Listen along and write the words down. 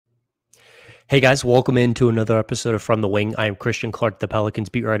Hey guys, welcome into another episode of From the Wing. I am Christian Clark, the Pelicans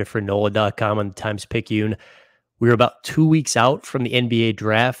beat writer for NOLA.com on the Times-Picayune. We're about 2 weeks out from the NBA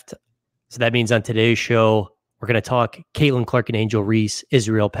draft. So that means on today's show, we're going to talk Caitlin Clark and Angel Reese,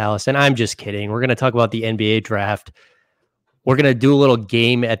 Israel Palace. And I'm just kidding. We're going to talk about the NBA draft. We're going to do a little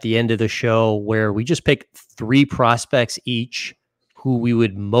game at the end of the show where we just pick 3 prospects each who we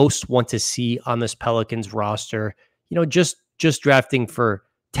would most want to see on this Pelicans roster. You know, just drafting for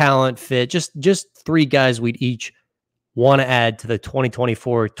talent fit, just 3 guys we'd each want to add to the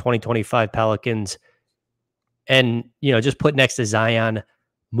 2024-2025 Pelicans and, you know, just put next to Zion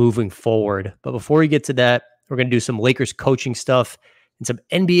moving forward. But before we get to that, we're going to do some Lakers coaching stuff and some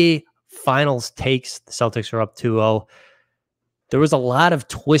NBA Finals takes. The Celtics are up 2-0. There was a lot of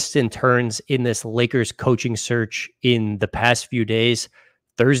twists and turns in this Lakers coaching search in the past few days.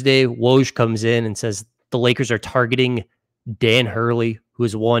 Thursday, Woj comes in and says the Lakers are targeting Dan Hurley, who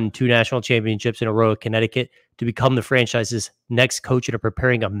has won 2 national championships in a row at Connecticut, to become the franchise's next coach and are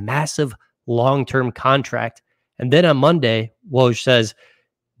preparing a massive long-term contract. And then on Monday, Woj says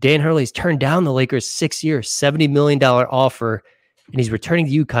Dan Hurley's turned down the Lakers' 6-year, $70 million offer, and he's returning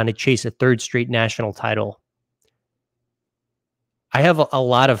to UConn to chase a 3rd straight national title. I have a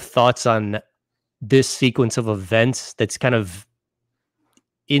lot of thoughts on this sequence of events that's kind of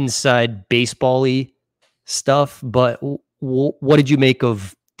inside baseball-y stuff, but what did you make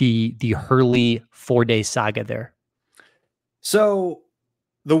of the Hurley 4-day saga there? So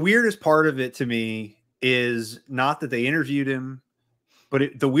the weirdest part of it to me is not that they interviewed him,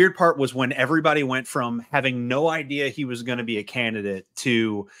 but the weird part was when everybody went from having no idea he was going to be a candidate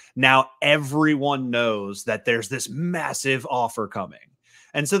to now everyone knows that there's this massive offer coming.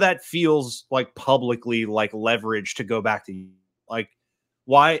 And so that feels like publicly like leverage to go back to like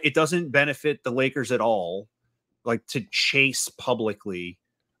why it doesn't benefit the Lakers at all, like to chase publicly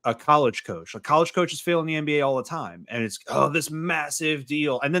a college coach. Like college coaches fail in the NBA all the time. And it's, oh, this massive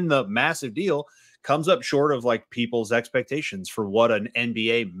deal. And then the massive deal comes up short of like people's expectations for what an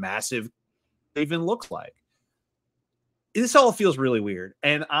NBA massive even looks like. This all feels really weird.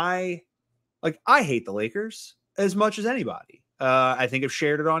 And I hate the Lakers as much as anybody. I think I've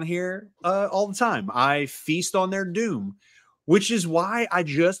shared it on here all the time. I feast on their doom, which is why I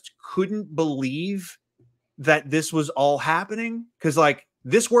just couldn't believe that this was all happening. Cause like,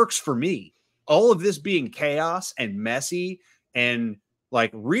 this works for me. All of this being chaos and messy and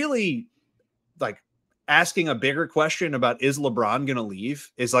like really like asking a bigger question about is LeBron going to leave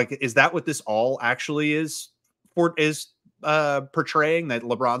is like, is that what this all actually is portraying, that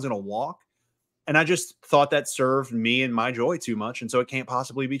LeBron's going to walk? And I just thought that served me and my joy too much. And so it can't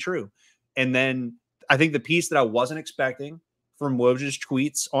possibly be true. And then I think the piece that I wasn't expecting from Woj's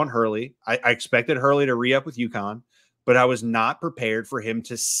tweets on Hurley, I expected Hurley to re-up with UConn, but I was not prepared for him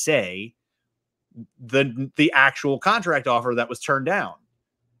to say the actual contract offer that was turned down.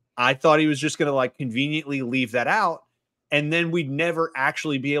 I thought he was just going to like conveniently leave that out. And then we'd never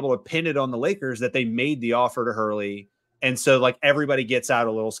actually be able to pin it on the Lakers that they made the offer to Hurley. And so like everybody gets out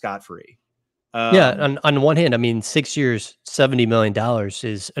a little scot-free. Yeah. On one hand, I mean, 6 years, $70 million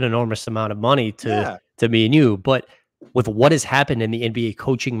is an enormous amount of money to me and you. But with what has happened in the NBA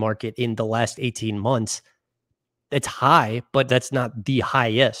coaching market in the last 18 months, it's high, but that's not the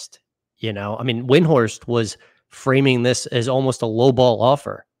highest. You know, I mean, Windhorst was framing this as almost a lowball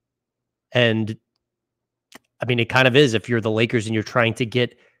offer. And I mean, it kind of is if you're the Lakers and you're trying to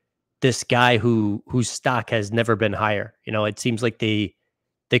get this guy whose stock has never been higher. You know, it seems like they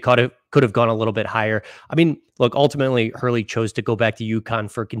could have gone a little bit higher. I mean, look, ultimately Hurley chose to go back to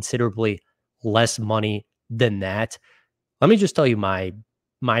UConn for considerably less money than that. Let me just tell you my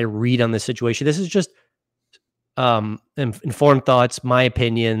read on this situation. This is just informed thoughts, my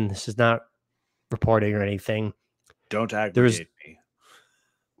opinion. This is not reporting or anything. Don't aggravate me.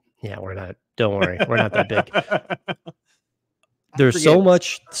 Yeah, we're not. Don't worry, we're not that big. There's so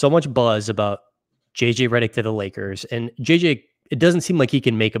much buzz about JJ Redick to the Lakers, and JJ. It doesn't seem like he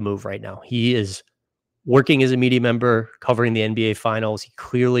can make a move right now. He is working as a media member, covering the NBA Finals. He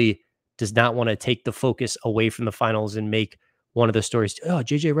clearly does not want to take the focus away from the finals and make one of the stories, oh,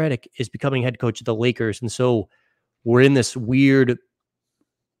 JJ Redick is becoming head coach of the Lakers. And so we're in this weird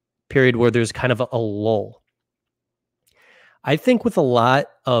period where there's kind of a lull. I think with a lot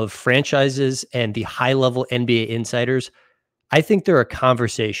of franchises and the high-level NBA insiders, I think there are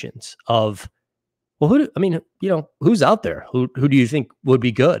conversations of, well, who's out there? Who do you think would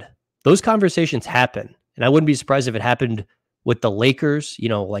be good? Those conversations happen. And I wouldn't be surprised if it happened with the Lakers, you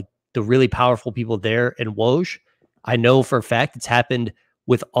know, like the really powerful people there and Woj. I know for a fact it's happened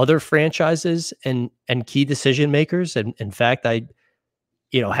with other franchises and key decision makers. And in fact, I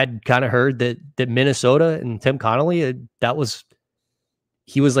had kind of heard that Minnesota and Tim Connolly,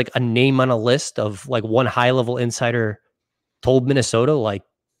 he was like a name on a list of like one high level insider told Minnesota, like,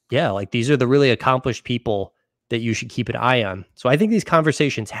 yeah, like these are the really accomplished people that you should keep an eye on. So I think these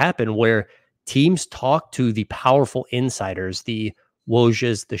conversations happen where teams talk to the powerful insiders, the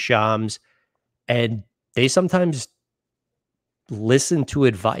Wojs, the Shams, and they sometimes listen to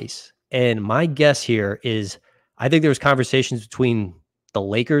advice. And my guess here is I think there was conversations between the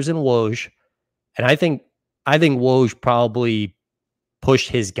Lakers and Woj, and I think Woj probably pushed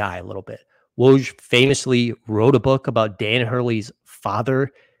his guy a little bit. Woj famously wrote a book about Dan Hurley's father.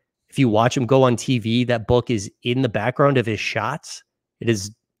 If you watch him go on TV, that book is in the background of his shots. It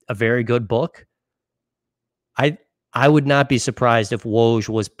is a very good book. I would not be surprised if Woj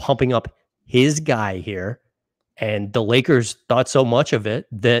was pumping up his guy here, and the Lakers thought so much of it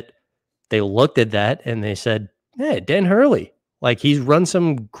that they looked at that and they said, "Hey, Dan Hurley, like he's run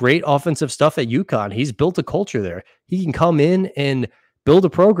some great offensive stuff at UConn. He's built a culture there. He can come in and build a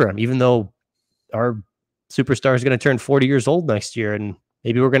program, even though our superstar is going to turn 40 years old next year, and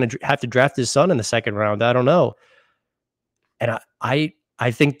maybe we're going to have to draft his son in the second round. I don't know." And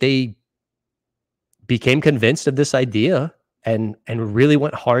I think they became convinced of this idea and really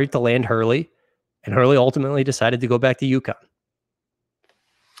went hard to land Hurley, and Hurley ultimately decided to go back to UConn.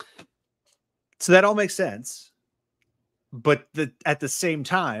 So that all makes sense. But at the same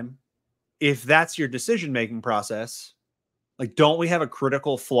time, if that's your decision-making process, like, don't we have a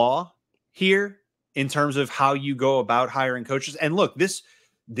critical flaw here in terms of how you go about hiring coaches? And look, this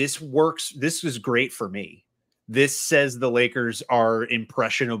works. This is great for me. This says the Lakers are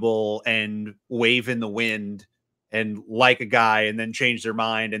impressionable and wave in the wind and like a guy and then change their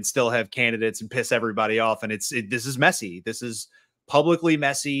mind and still have candidates and piss everybody off. And this is messy. This is publicly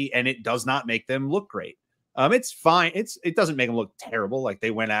messy, and it does not make them look great. It's fine. It doesn't make them look terrible. Like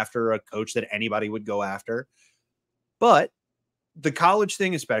they went after a coach that anybody would go after. But the college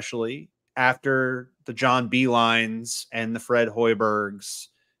thing, especially after the John Beelines and the Fred Hoibergs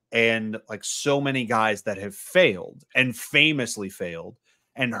and like so many guys that have failed and famously failed,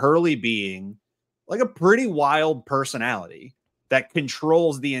 and Hurley being like a pretty wild personality that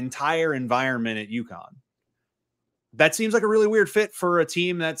controls the entire environment at UConn. That seems like a really weird fit for a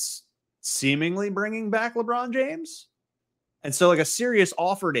team that's seemingly bringing back LeBron James. And so like a serious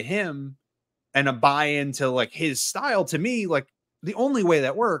offer to him and a buy-in to like his style, to me, like the only way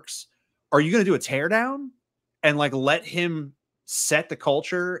that works, are you going to do a teardown and like let him set the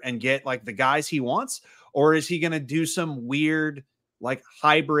culture and get like the guys he wants? Or is he going to do some weird like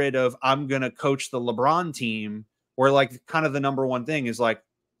hybrid of I'm going to coach the LeBron team, where like kind of the number one thing is like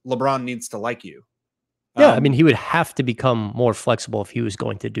LeBron needs to like you? Yeah, I mean, he would have to become more flexible if he was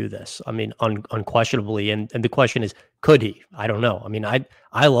going to do this. I mean, unquestionably. And the question is, could he? I don't know. I mean,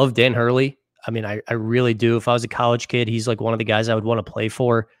 I love Dan Hurley. I mean, I really do. If I was a college kid, he's like one of the guys I would want to play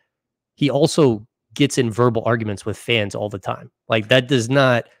for. He also gets in verbal arguments with fans all the time. Like that does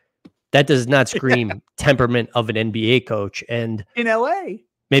not scream temperament of an NBA coach. And in LA,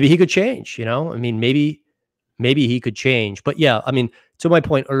 maybe he could change, I mean, maybe he could change. But yeah, I mean, to my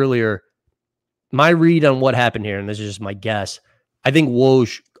point earlier, my read on what happened here, and this is just my guess, I think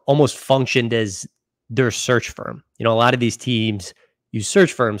Woj almost functioned as their search firm. A lot of these teams use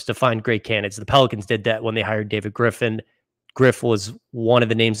search firms to find great candidates. The Pelicans did that when they hired David Griffin. Griff was one of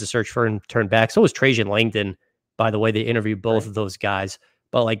the names the search firm turned back. So was Trajan Langdon, by the way. They interviewed both of those guys.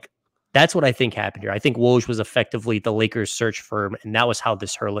 But like, that's what I think happened here. I think Woj was effectively the Lakers search firm, and that was how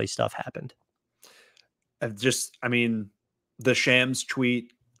this Hurley stuff happened. I mean, the Shams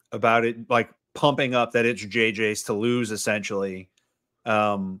tweet about it, like pumping up that it's JJ's to lose, essentially.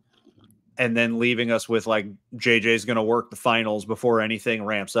 And then leaving us with like JJ's going to work the finals before anything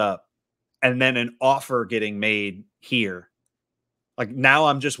ramps up. And then an offer getting made here. Like now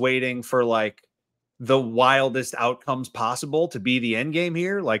I'm just waiting for like the wildest outcomes possible to be the end game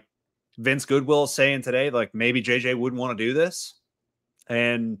here. Like Vince Goodwill is saying today, like maybe JJ wouldn't want to do this.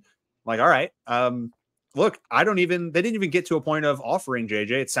 And like, all right. Look, they didn't even get to a point of offering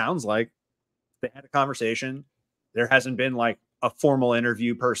JJ. It sounds like they had a conversation. There hasn't been like a formal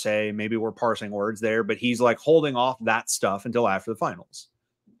interview per se. Maybe we're parsing words there, but he's like holding off that stuff until after the finals.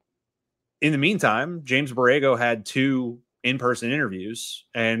 In the meantime, James Borrego had 2 in-person interviews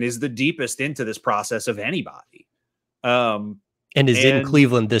and is the deepest into this process of anybody. And is in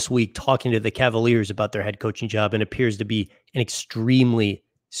Cleveland this week talking to the Cavaliers about their head coaching job, and appears to be an extremely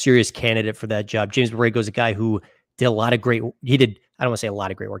serious candidate for that job. James Borrego is a guy who did a lot of great, I don't want to say a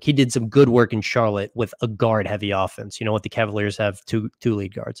lot of great work. He did some good work in Charlotte with a guard heavy offense. What the Cavaliers have, two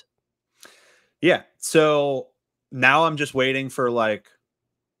lead guards. Yeah. So now I'm just waiting for like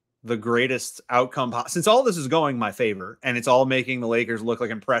the greatest outcome since all this is going my favor and it's all making the Lakers look like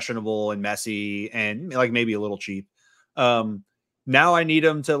impressionable and messy and like maybe a little cheap. Now I need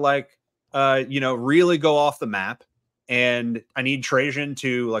them to like, really go off the map. And I need Trajan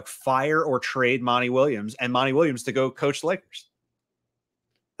to like fire or trade Monty Williams and Monty Williams to go coach the Lakers.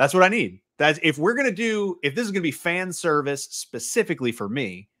 That's what I need. That's if this is going to be fan service specifically for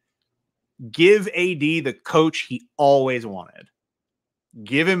me, give AD the coach he always wanted.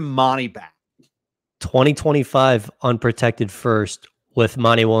 Give him Monty back. 2025 unprotected first with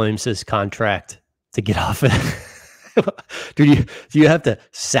Monty Williams' contract to get off it. Do you have to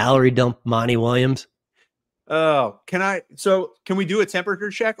salary dump Monty Williams? Oh, can we do a temperature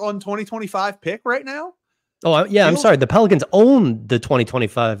check on 2025 pick right now? Oh, yeah. I'm sorry. The Pelicans own the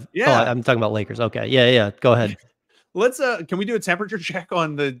 2025. Yeah. Oh, I'm talking about Lakers. Okay. Yeah. Go ahead. Let's can we do a temperature check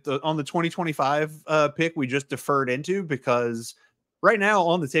on the 2025 pick we just deferred into, because right now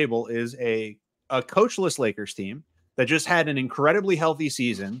on the table is a coachless Lakers team that just had an incredibly healthy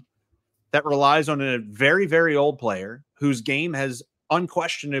season that relies on a very, very old player whose game has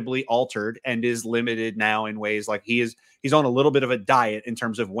unquestionably altered and is limited now in ways like he's on a little bit of a diet in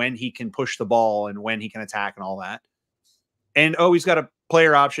terms of when he can push the ball and when he can attack and all that. And he's got a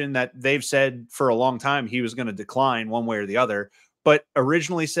player option that they've said for a long time he was going to decline one way or the other, but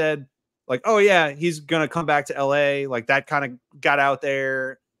originally said like, oh yeah, he's going to come back to LA. Like that kind of got out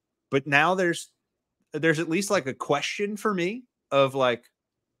there. But now there's at least like a question for me of like,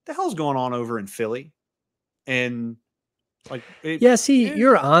 the hell's going on over in Philly? And like,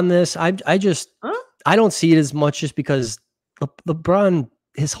 you're on this. I don't see it as much just because LeBron,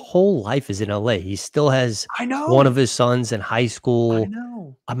 his whole life is in LA. He still has one of his sons in high school. I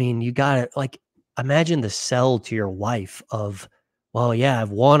know. I mean, you got to like imagine the sell to your wife of, well, yeah,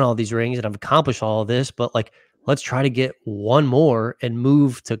 I've won all these rings and I've accomplished all of this, but like, let's try to get one more and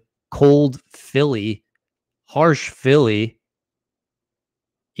move to cold Philly, harsh Philly.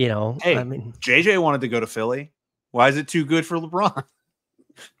 Hey, I mean, JJ wanted to go to Philly. Why is it too good for LeBron?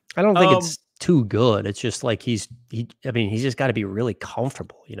 I don't think it's too good. It's just like he's just got to be really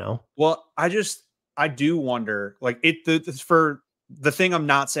comfortable, Well, I do wonder, like for the thing I'm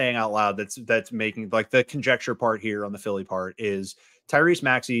not saying out loud that's making like the conjecture part here on the Philly part is Tyrese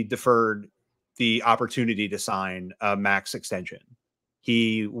Maxey deferred the opportunity to sign a max extension.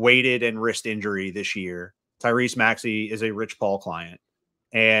 He waited and risked injury this year. Tyrese Maxey is a Rich Paul client.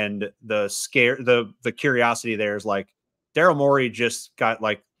 And the curiosity there is like Daryl Morey just got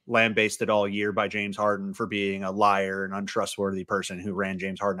like lambasted all year by James Harden for being a liar and untrustworthy person who ran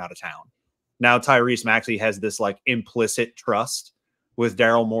James Harden out of town. Now Tyrese Maxey has this like implicit trust with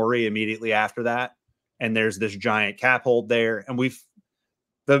Daryl Morey immediately after that. And there's this giant cap hold there. And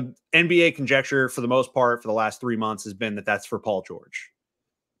the NBA conjecture for the most part for the last 3 months has been that that's for Paul George.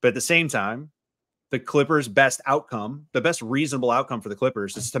 But at the same time, the Clippers' best outcome, the best reasonable outcome for the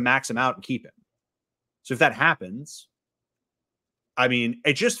Clippers is to max him out and keep him. So if that happens, I mean,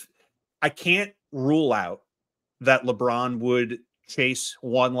 I can't rule out that LeBron would chase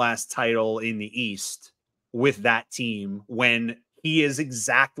one last title in the East with that team when he is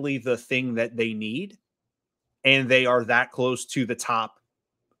exactly the thing that they need. And they are that close to the top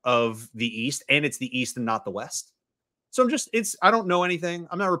of the East, and it's the East and not the West. So I don't know anything.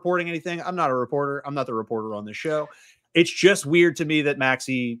 I'm not reporting anything. I'm not a reporter. I'm not the reporter on this show. It's just weird to me that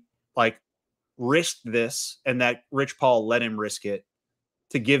Maxey like risked this and that Rich Paul let him risk it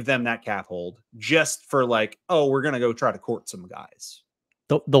to give them that cap hold just for like, oh, we're going to go try to court some guys.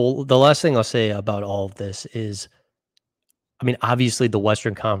 The last thing I'll say about all of this is, I mean, obviously the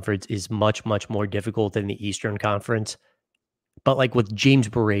Western Conference is much, much more difficult than the Eastern Conference. But like with James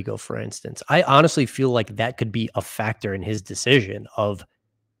Borrego, for instance, I honestly feel like that could be a factor in his decision of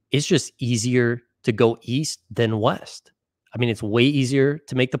it's just easier to go East than West. I mean, it's way easier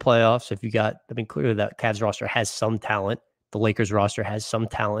to make the playoffs if you got, I mean, clearly that Cavs roster has some talent. The Lakers roster has some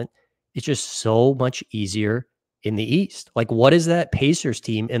talent. It's just so much easier in the East. Like, what is that Pacers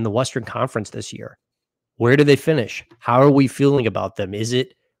team in the Western Conference this year? Where do they finish? How are we feeling about them? Is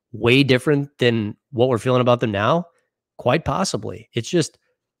it way different than what we're feeling about them now? Quite possibly. It's just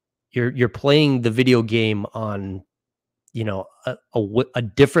you're playing the video game on, a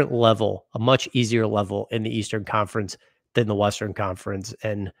different level, a much easier level in the Eastern Conference than the Western Conference,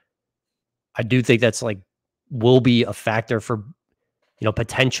 and I do think that's like will be a factor for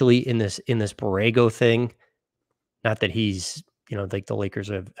potentially in this Borrego thing. Not that he's like the Lakers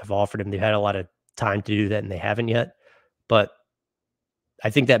have offered him. They've had a lot of time to do that and they haven't yet, but I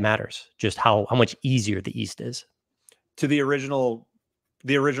think that matters. Just how much easier the East is. To the original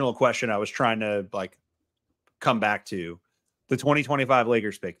question I was trying to like come back to, The 2025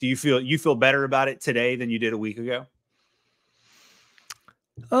 Lakers pick. Do you feel better about it today than you did a week ago?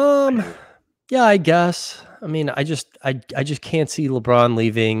 Yeah, I guess. I mean, I just can't see LeBron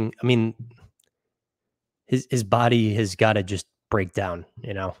leaving. I mean, his body has got to just break down,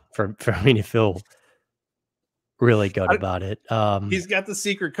 for me to feel really good about it. He's got the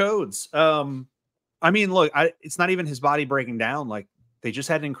secret codes. I mean, look, it's not even his body breaking down. Like, they just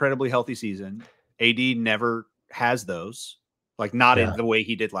had an incredibly healthy season. AD never has those, like not in the way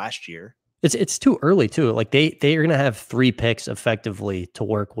he did last year. It's too early too. Like they're gonna have 3 picks effectively to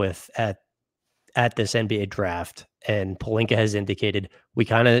work with at this NBA draft, and Pelinka has indicated we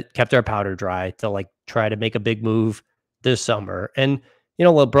kind of kept our powder dry to like try to make a big move this summer. And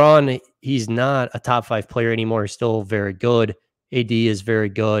LeBron, he's not a top 5 player anymore. He's still very good. AD is very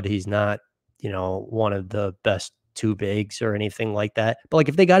good. He's not one of the best 2 bigs or anything like that. But like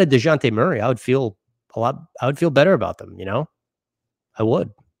if they got a DeJounte Murray, I would feel better about them. I would.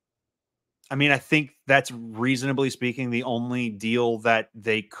 I mean, I think that's reasonably speaking the only deal that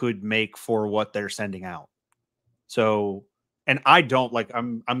they could make for what they're sending out. So, and I don't like,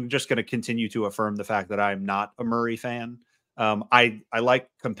 I'm just going to continue to affirm the fact that I'm not a Murray fan. I like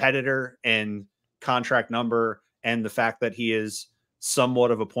competitor and contract number and the fact that he is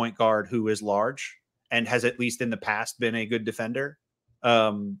somewhat of a point guard who is large and has at least in the past been a good defender.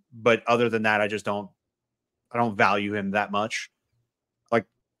 But other than that, I don't value him that much. Like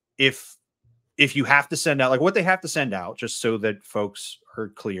if you have to send out, like what they have to send out, just so that folks are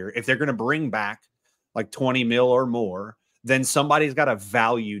clear, if they're going to bring back like 20 mil or more, then somebody's got to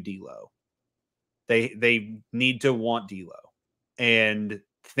value D'Lo. They need to want D'Lo and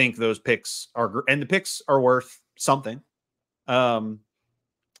think those picks are, and the picks are worth something.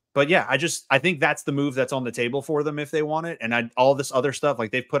 But yeah, I think that's the move that's on the table for them if they want it. And all this other stuff,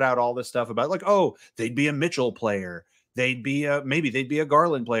 like they've put out all this stuff about like, oh, they'd be a Mitchell player. Maybe they'd be a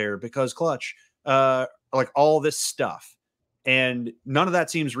Garland player because clutch, like all this stuff. And none of that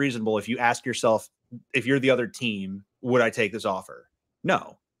seems reasonable. If you ask yourself, if you're the other team, would I take this offer?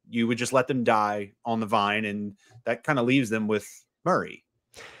 No, you would just let them die on the vine. And that kind of leaves them with Murray.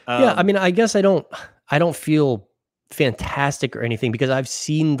 Yeah. I mean, I guess I don't feel fantastic or anything because I've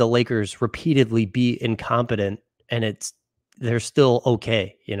seen the Lakers repeatedly be incompetent and they're still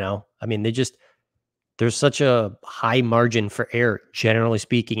okay. I mean, there's such a high margin for error, generally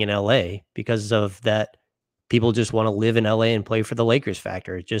speaking, in LA because of that. People just want to live in LA and play for the Lakers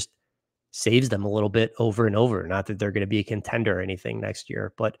factor. It just saves them a little bit over and over. Not that they're going to be a contender or anything next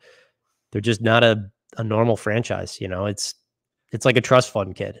year, but they're just not a normal franchise. It's like a trust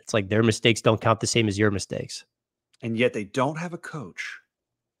fund kid. It's like their mistakes don't count the same as your mistakes. And yet they don't have a coach.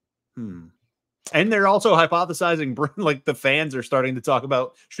 And they're also hypothesizing, like the fans are starting to talk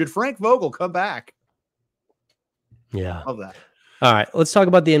about, should Frank Vogel come back? Yeah. Love that. All right. Let's talk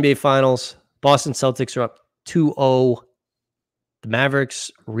about the NBA Finals. Boston Celtics are up 2-0. The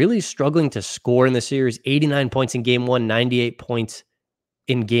Mavericks really struggling to score in the series. 89 points in game 1, 98 points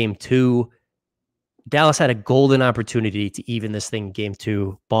in game 2. Dallas had a golden opportunity to even this thing in game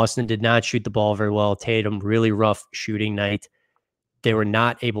 2. Boston did not shoot the ball very well. Tatum, really rough shooting night. They were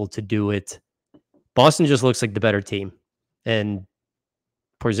not able to do it. Boston just looks like the better team. And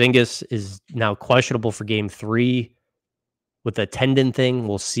Porzingis is now questionable for game 3 with the tendon thing.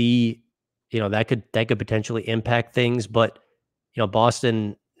 We'll see, that could potentially impact things, but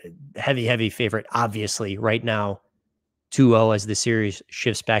Boston heavy favorite, obviously right now, 2-0 as the series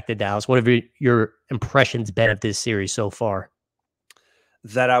shifts back to Dallas. What have your impressions been of this series so far?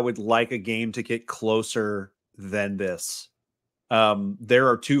 That I would like a game to get closer than this. There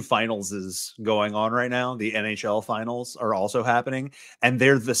are 2 finals going on right now. The NHL finals are also happening, and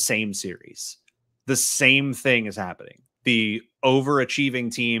they're the same series. The same thing is happening. The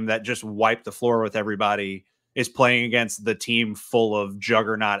overachieving team that just wiped the floor with everybody is playing against the team full of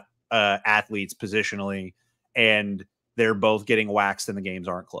juggernaut athletes positionally, and they're both getting waxed and the games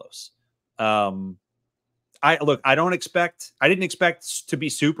aren't close. I didn't expect to be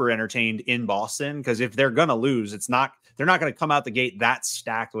super entertained in Boston because if they're going to lose, they're not going to come out the gate that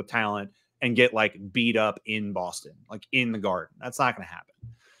stacked with talent and get like beat up in Boston, like in the Garden. That's not going to happen.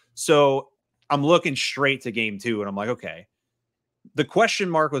 So I'm looking straight to game 2 and I'm like, okay, the question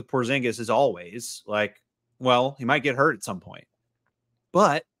mark with Porzingis is always like, well, he might get hurt at some point,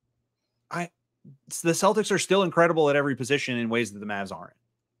 but the Celtics are still incredible at every position in ways that the Mavs aren't.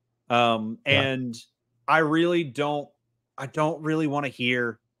 And I don't really want to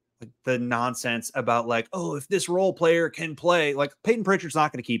hear like the nonsense about like, oh, if this role player can play, like Peyton Pritchard's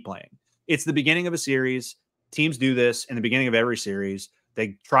not going to keep playing. It's the beginning of a series. Teams do this in the beginning of every series.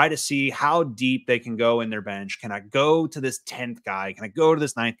 They try to see how deep they can go in their bench. Can I go to this 10th guy? Can I go to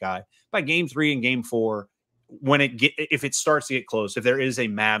this 9th guy? By game 3 and game 4, if it starts to get close, if there is a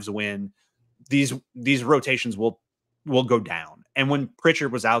Mavs win, these rotations will go down. And when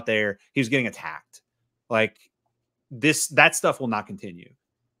Pritchard was out there, he was getting attacked. Like that stuff will not continue.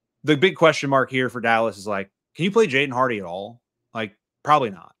 The big question mark here for Dallas is like, can you play Jaden Hardy at all? Like, probably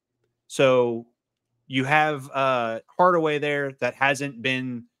not. So you have Hardaway there that hasn't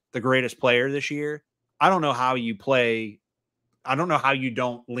been the greatest player this year. I don't know how you play. I don't know how you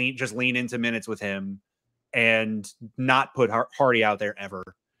don't lean into minutes with him and not put Hardy out there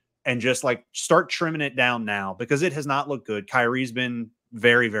ever, and just like start trimming it down now, because it has not looked good. Kyrie's been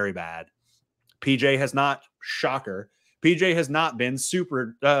very, very bad. PJ has not, shocker. PJ has not been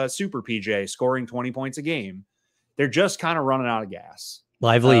super PJ, scoring 20 points a game. They're just kind of running out of gas.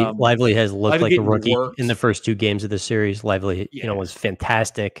 Lively has looked like a rookie worked in the first 2 games of the series. Lively, was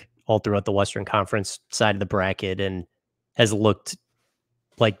fantastic all throughout the Western Conference side of the bracket and has looked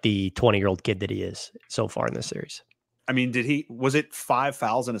like the 20-year-old kid that he is so far in this series. I mean, was it 5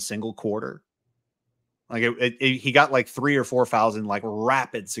 fouls in a single quarter? Like he got like 3 or 4 fouls in like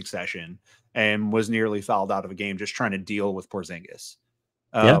rapid succession and was nearly fouled out of a game just trying to deal with Porzingis.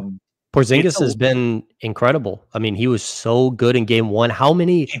 Porzingis has been incredible. I mean, he was so good in game 1. How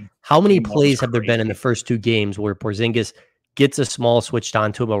many plays have there been in the first 2 games where Porzingis gets a small switched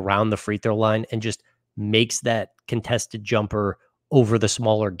onto him around the free throw line and just makes that contested jumper over the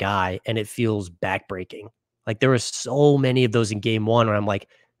smaller guy, and it feels backbreaking? Like, there were so many of those in game 1 where I'm like,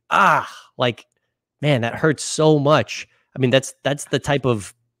 man, that hurts so much. I mean, that's the type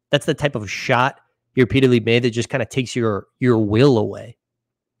of shot he repeatedly made that just kind of takes your will away.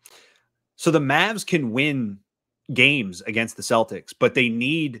 So the Mavs can win games against the Celtics, but they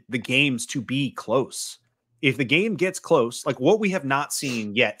need the games to be close. If the game gets close, like what we have not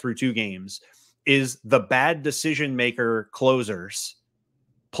seen yet through 2 games is the bad decision maker closers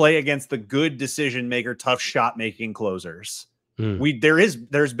play against the good decision maker, tough shot making closers.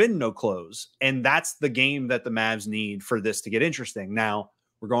 There's been no close, and that's the game that the Mavs need for this to get interesting. Now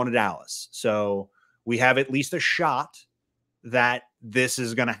we're going to Dallas, so we have at least a shot that this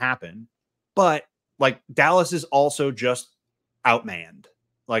is going to happen. But like, Dallas is also just outmanned.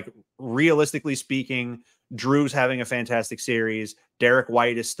 Like, realistically speaking, Drew's having a fantastic series. Derek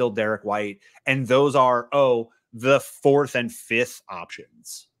White is still Derek White. And those are, the 4th and 5th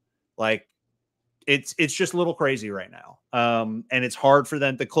options. Like, it's just a little crazy right now. And it's hard for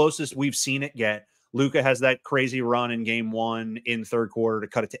them. The closest we've seen it get, Luka has that crazy run in game 1 in 3rd quarter to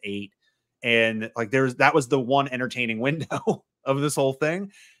cut it to 8. And like, that was the one entertaining window of this whole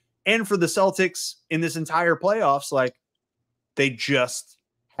thing. And for the Celtics in this entire playoffs, like, they just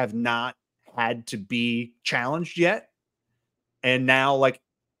have not had to be challenged yet. And now, like,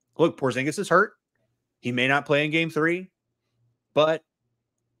 look, Porzingis is hurt. He may not play in game 3, but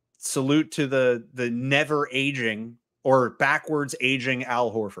salute to the never aging or backwards aging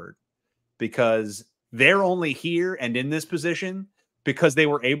Al Horford, because they're only here and in this position because they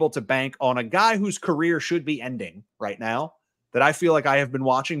were able to bank on a guy whose career should be ending right now, that I feel like I have been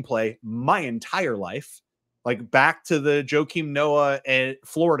watching play my entire life, like back to the Joakim Noah and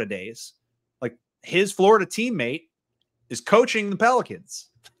Florida days. Like, his Florida teammate is coaching the Pelicans.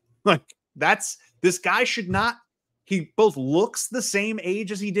 Like, this guy should not, he both looks the same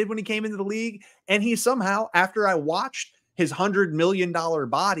age as he did when he came into the league, and he somehow, after I watched his $100 million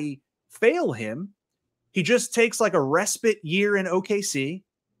body fail him, he just takes like a respite year in OKC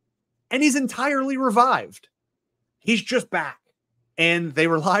and he's entirely revived. He's just back. And they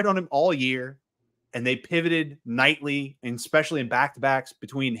relied on him all year, and they pivoted nightly, and especially in back-to-backs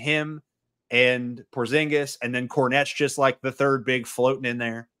between him and Porzingis, and then Kornet's just like the 3rd big floating in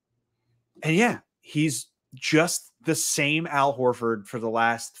there. And yeah, he's just the same Al Horford for the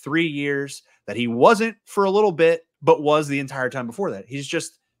last 3 years that he wasn't for a little bit, but was the entire time before that.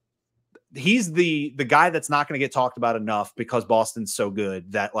 He's the guy that's not going to get talked about enough because Boston's so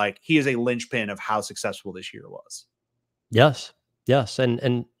good, that like, he is a linchpin of how successful this year was. Yes.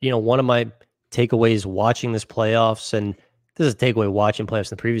 And one of my takeaways watching this playoffs, and this is a takeaway watching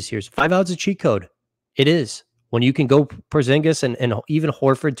playoffs in the previous years, 5 out's a cheat code. It is. When you can go Porzingis and even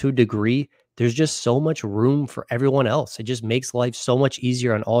Horford to a degree, there's just so much room for everyone else. It just makes life so much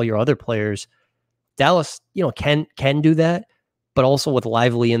easier on all your other players. Dallas, can do that, but also with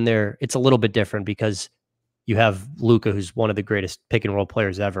Lively in there, it's a little bit different because you have Luka, who's one of the greatest pick and roll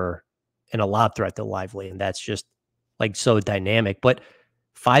players ever, and a lob threat to Lively, and that's just like so dynamic. But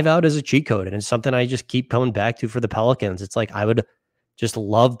 5 out is a cheat code, and it's something I just keep coming back to for the Pelicans. It's like, I would just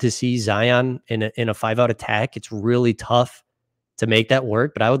love to see Zion in a 5 out attack. It's really tough to make that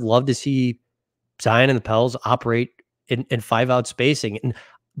work. But I would love to see Zion and the Pels operate in 5-out spacing. And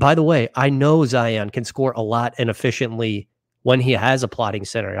by the way, I know Zion can score a lot and efficiently when he has a plotting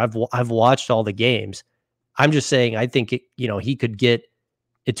center. I've watched all the games. I'm just saying, I think he could get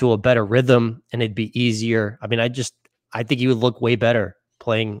into a better rhythm and it'd be easier. I mean, I think he would look way better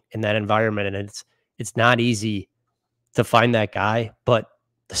playing in that environment, and it's not easy to find that guy. But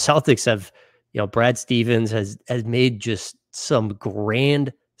the Celtics have, Brad Stevens has made just some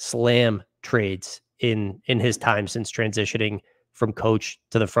grand slam trades in his time since transitioning from coach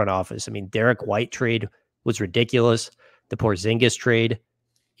to the front office. I mean, Derek White trade was ridiculous. The Porzingis trade,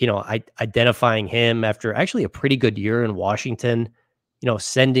 identifying him after actually a pretty good year in Washington,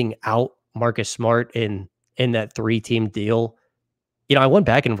 sending out Marcus Smart in that 3-team deal. I went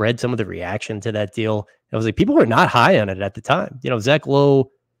back and read some of the reaction to that deal. I was like, people were not high on it at the time. Zach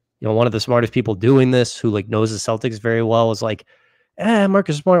Lowe, one of the smartest people doing this, who knows the Celtics very well, was like,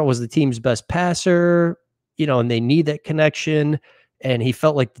 Marcus Smart was the team's best passer, and they need that connection. And he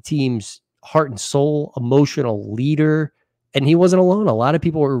felt like the team's heart and soul, emotional leader. And he wasn't alone. A lot of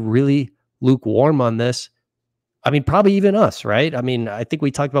people were really lukewarm on this. I mean, probably even us, right? I mean, I think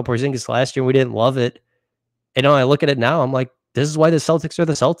we talked about Porzingis last year and we didn't love it. And I look at it now, I'm like, this is why the Celtics are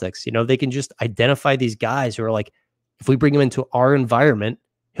the Celtics. They can just identify these guys who are like, if we bring him into our environment,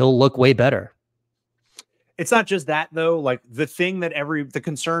 he'll look way better. It's not just that though. Like the thing that the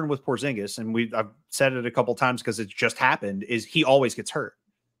concern with Porzingis, and I've said it a couple times because it's just happened, is he always gets hurt.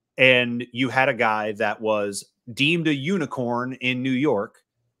 And you had a guy that was deemed a unicorn in New York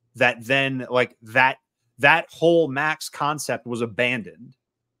that then that whole max concept was abandoned.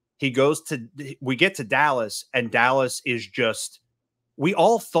 We get to Dallas, and Dallas is just, we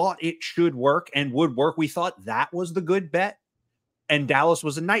all thought it should work and would work. We thought that was the good bet. And Dallas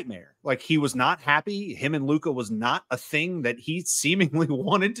was a nightmare. Like, he was not happy. Him and Luka was not a thing that he seemingly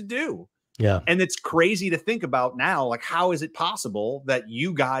wanted to do. Yeah. And it's crazy to think about now. Like, how is it possible that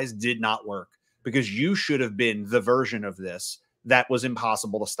you guys did not work? Because you should have been the version of this that was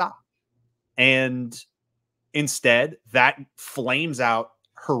impossible to stop. And instead, that flames out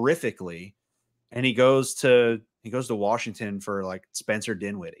horrifically. And he goes to Washington for like Spencer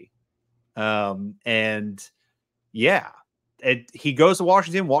Dinwiddie. And yeah. He goes to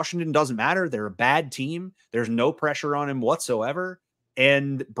Washington. Washington doesn't matter. They're a bad team. There's no pressure on him whatsoever.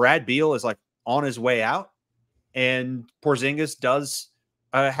 And Brad Beal is like on his way out. And Porzingis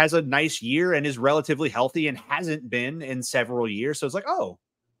has a nice year and is relatively healthy and hasn't been in several years. So it's like, oh,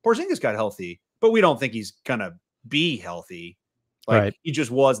 Porzingis got healthy, but we don't think he's going to be healthy. Like He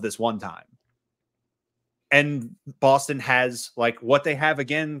just was this one time. And Boston has like what they have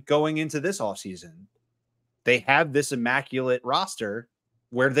again going into this offseason. They have this immaculate roster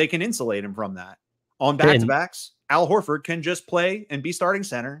where they can insulate him from that. On back-to-backs, Al Horford can just play and be starting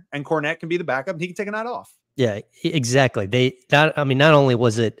center, and Cornette can be the backup, and he can take a night off. Yeah, exactly. Not only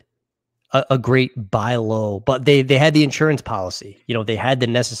was it a great buy low, but they had the insurance policy. They had the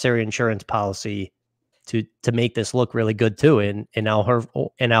necessary insurance policy to make this look really good too. And Al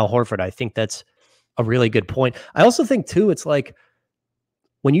Horford, I think that's a really good point. I also think too, it's like,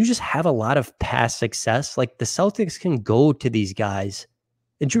 when you just have a lot of past success, like the Celtics can go to these guys,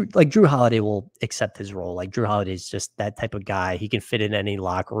 and Drew Holiday will accept his role. Like Drew Holiday is just that type of guy. He can fit in any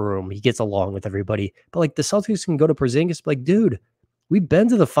locker room. He gets along with everybody. But like the Celtics can go to Porzingis, like, dude, we've been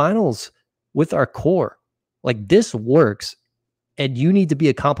to the finals with our core. Like, this works, and you need to be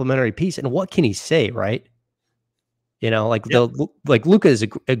a complimentary piece. And what can he say, right? Luka is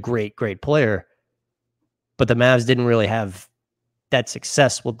a great, great player, but the Mavs didn't really have that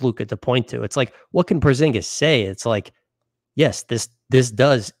success with Luka to point to. It's like, what can Porzingis say? It's like, yes, this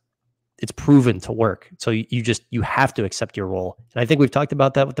it's proven to work. So you have to accept your role. And I think we've talked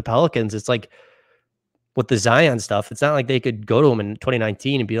about that with the Pelicans. It's like with the Zion stuff, it's not like they could go to him in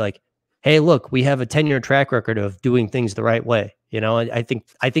 2019 and be like, hey, look, we have a 10-year track record of doing things the right way. I think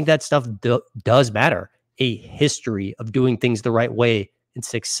that stuff does matter. A history of doing things the right way and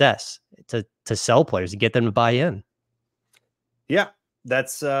success to sell players and get them to buy in. Yeah,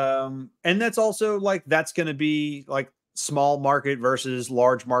 that's also like, that's going to be like small market versus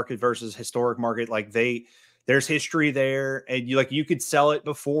large market versus historic market. Like there's history there, and you could sell it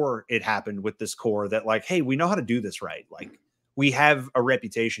before it happened with this core that like, hey, we know how to do this right. Like, we have a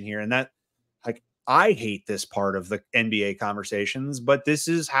reputation here, and that, like, I hate this part of the NBA conversations, but this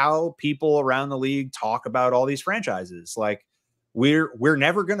is how people around the league talk about all these franchises. Like, we're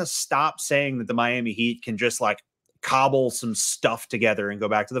never going to stop saying that the Miami Heat can just like cobble some stuff together and go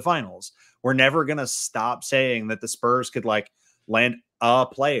back to the finals. We're never going to stop saying that the Spurs could like land a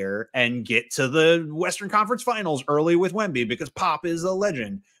player and get to the Western Conference Finals early with Wemby because Pop is a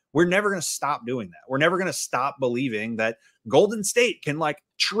legend. We're never going to stop doing that. We're never going to stop believing that Golden State can like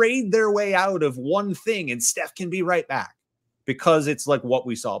trade their way out of one thing and Steph can be right back, because it's like what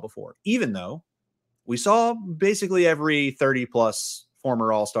we saw before, even though we saw basically every 30 plus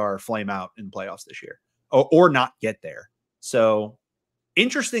former All-Star flame out in playoffs this year or not get there. So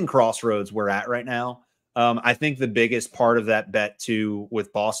interesting crossroads we're at right now. I think the biggest part of that bet too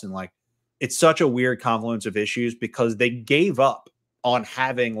with Boston, like it's such a weird confluence of issues because they gave up on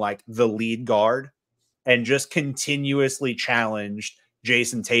having like the lead guard and just continuously challenged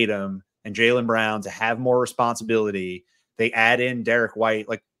Jason Tatum and Jaylen Brown to have more responsibility. They add in Derek White.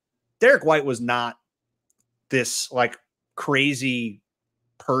 Like Derek White was not this like crazy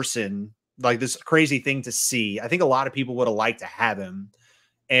person, like this crazy thing to see. I think a lot of people would have liked to have him,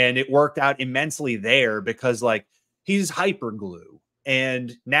 and it worked out immensely there because like he's hyper glue.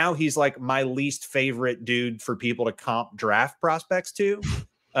 And now he's like my least favorite dude for people to comp draft prospects to.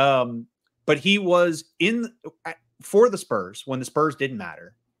 But he was for the Spurs when the Spurs didn't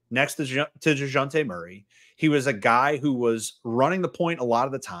matter, next to DeJounte Murray. He was a guy who was running the point a lot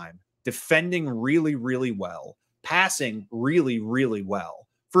of the time, defending really, really well, passing really, really well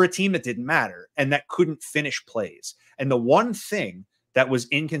for a team that didn't matter and that couldn't finish plays. And the one thing that was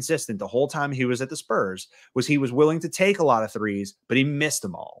inconsistent the whole time he was at the Spurs was he was willing to take a lot of threes, but he missed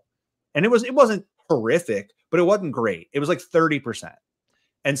them all. And it wasn't horrific, but it wasn't great. It was like 30%.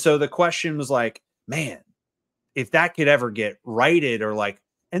 And so the question was like, man, if that could ever get righted or like,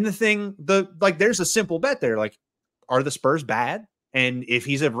 and there's a simple bet there. Like, are the Spurs bad? And if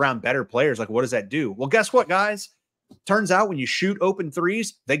he's around better players, like, what does that do? Well, guess what, guys? Turns out when you shoot open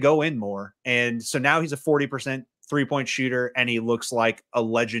threes, they go in more. And so now he's a 40% 3-point shooter, and he looks like a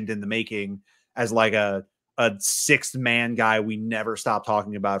legend in the making as like a sixth man guy we never stop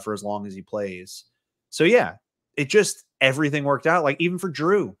talking about for as long as he plays. So yeah, it just, everything worked out. Like even for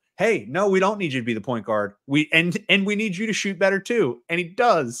Drew, hey, no, we don't need you to be the point guard. We need you to shoot better too. And he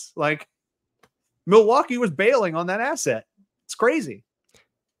does. Like Milwaukee was bailing on that asset. It's crazy.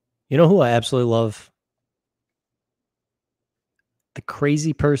 You know who I absolutely love? The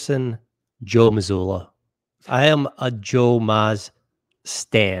crazy person, Joe Mazzulla. I am a Joe Maz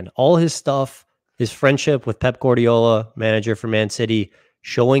stan. All his stuff, his friendship with Pep Guardiola, manager for Man City,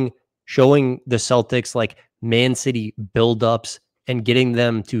 showing the Celtics like Man City buildups and getting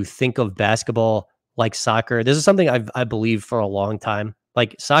them to think of basketball like soccer. This is something I believe for a long time.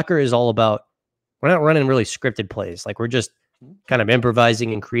 Like soccer is all about, we're not running really scripted plays. Like we're just kind of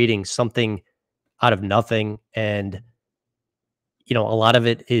improvising and creating something out of nothing. And, you know, a lot of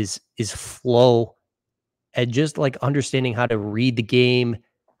it is flow and just like understanding how to read the game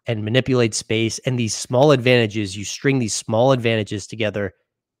and manipulate space and these small advantages. You string these small advantages together,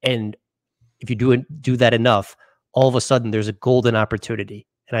 and if you do that enough, all of a sudden there's a golden opportunity.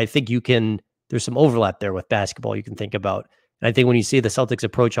 And I think there's some overlap there with basketball you can think about. And I think when you see the Celtics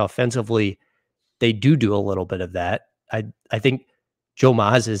approach offensively, they do a little bit of that. I think Joe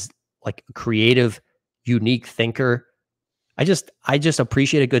Maz is like a creative, unique thinker. I just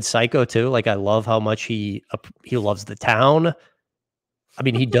appreciate a good psycho too. Like I love how much he loves the town. I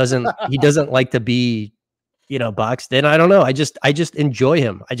mean, he doesn't like to be, you know, boxed in. I don't know. I just enjoy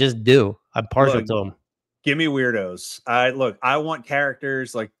him. I just do. I'm partial to him. Give me weirdos. I want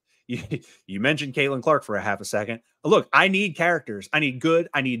characters like you mentioned Caitlin Clark for a half a second. Look, I need characters. I need good.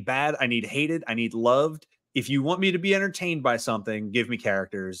 I need bad. I need hated. I need loved. If you want me to be entertained by something, give me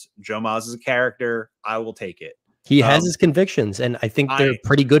characters. Joe Maz is a character. I will take it. He has his convictions, and I think they're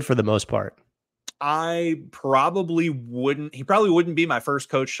pretty good for the most part. He probably wouldn't be my first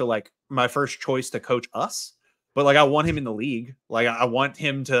coach to like my first choice to coach us, but like I want him in the league. Like I want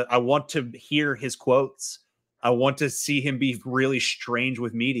to hear his quotes. I want to see him be really strange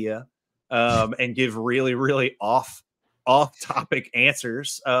with media, and give really, really off topic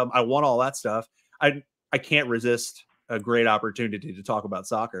answers. I want all that stuff. I can't resist a great opportunity to talk about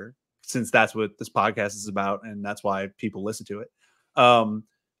soccer, since that's what this podcast is about, and that's why people listen to it.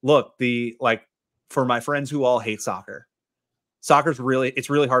 Look, for my friends who all hate soccer, it's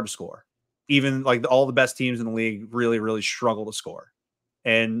really hard to score. Even like all the best teams in the league really, really struggle to score.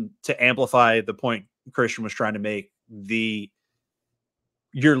 And to amplify the point Christian was trying to make,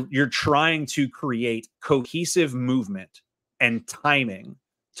 you're trying to create cohesive movement and timing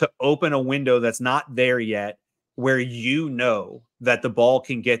to open a window that's not there yet, where you know that the ball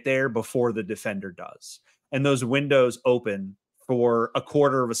can get there before the defender does. And those windows open for a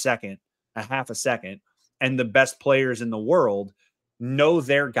quarter of a second, a half a second, and the best players in the world know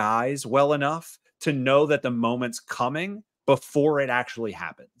their guys well enough to know that the moment's coming before it actually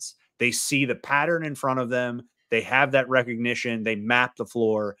happens. They see the pattern in front of them. They have that recognition. They map the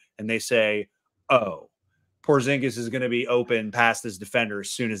floor and they say, oh, Porzingis is going to be open past his defender as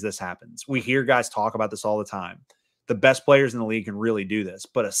soon as this happens. We hear guys talk about this all the time. The best players in the league can really do this,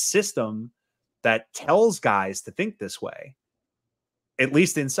 but a system that tells guys to think this way, at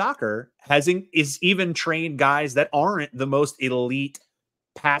least in soccer, is even trained guys that aren't the most elite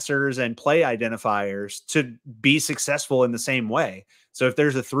passers and play identifiers to be successful in the same way. So if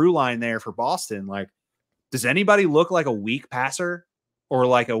there's a through line there for Boston, like, does anybody look like a weak passer or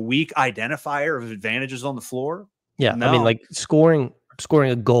like a weak identifier of advantages on the floor? Yeah. No. I mean, like scoring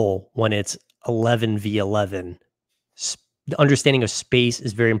a goal when it's 11v11, the understanding of space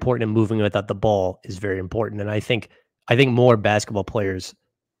is very important, and moving without the ball is very important. And I think more basketball players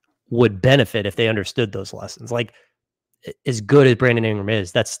would benefit if they understood those lessons. Like, as good as Brandon Ingram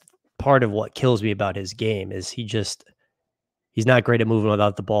is, that's part of what kills me about his game is he's not great at moving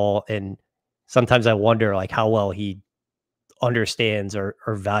without the ball. And sometimes I wonder like how well he understands or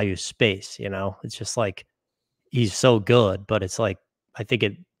values space. You know, it's just like, he's so good, but it's like, I think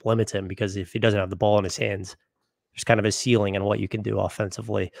it limits him because if he doesn't have the ball in his hands, there's kind of a ceiling on what you can do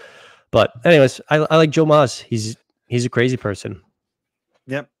offensively. But anyways, I like Joe Moss. He's a crazy person.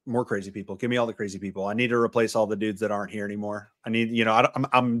 Yep, more crazy people. Give me all the crazy people. I need to replace all the dudes that aren't here anymore. I need,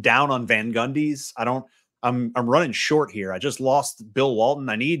 I'm down on Van Gundy's. I'm running short here. I just lost Bill Walton.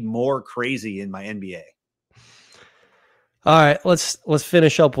 I need more crazy in my NBA. All right, let's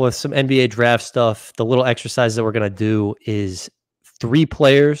finish up with some NBA draft stuff. The little exercise that we're gonna do is 3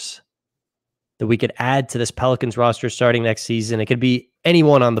 players that we could add to this Pelicans roster starting next season. It could be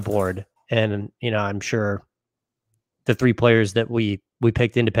anyone on the board. And, I'm sure the 3 players that we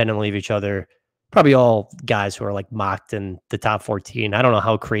picked independently of each other, probably all guys who are like mocked in the top 14. I don't know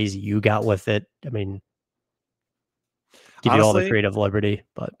how crazy you got with it. I mean, give you all the creative liberty,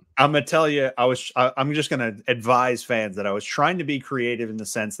 but I'm going to tell you, I'm just going to advise fans that I was trying to be creative in the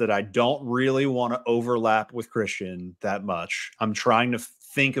sense that I don't really want to overlap with Christian that much. I'm trying to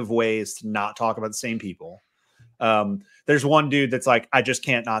think of ways to not talk about the same people. There's one dude that's like, I just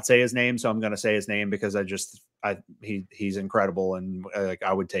can't not say his name. So I'm going to say his name because he's incredible. And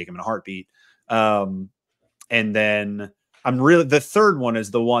I would take him in a heartbeat. And then the third one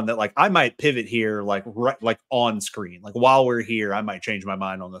is the one that like, I might pivot here, like on screen, like while we're here, I might change my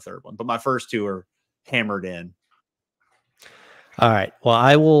mind on the third one, but my first 2 are hammered in. All right. Well,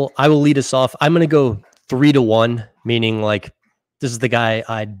 I will lead us off. I'm going to go 3-1, meaning like, this is the guy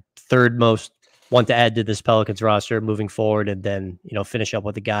I'd third most want to add to this Pelicans roster moving forward, and then finish up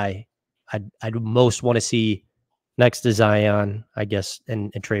with the guy I'd most want to see next to Zion, I guess,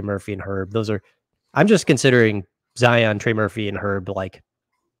 and Trey Murphy and Herb. I'm just considering Zion, Trey Murphy, and Herb like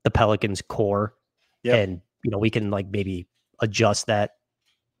the Pelicans core, and we can like maybe adjust that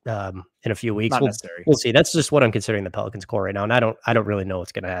in a few weeks. We'll see. That's just what I'm considering the Pelicans core right now, and I don't really know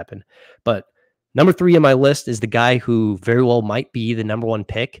what's going to happen, but. Number 3 on my list is the guy who very well might be the number 1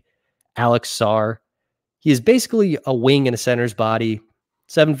 pick, Alex Sarr. He is basically a wing in a center's body,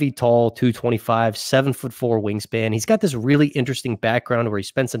 7 feet tall, 225, 7'4" wingspan. He's got this really interesting background where he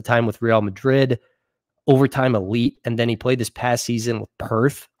spent some time with Real Madrid, overtime elite, and then he played this past season with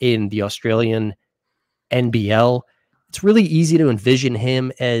Perth in the Australian NBL. It's really easy to envision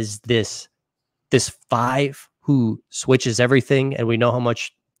him as this 5 who switches everything, and we know how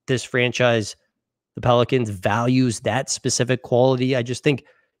much this franchise, the Pelicans, values that specific quality. I just think,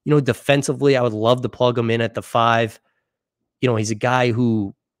 defensively, I would love to plug him in at the 5. He's a guy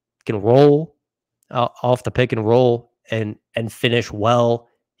who can roll off the pick and roll and finish well.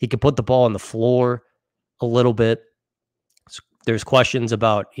 He can put the ball on the floor a little bit. There's questions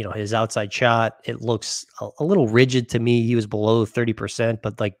about, his outside shot. It looks a little rigid to me. He was below 30%,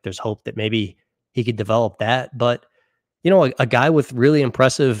 but like there's hope that maybe he could develop that. But, a guy with really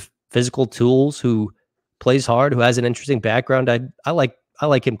impressive physical tools who plays hard, who has an interesting background. I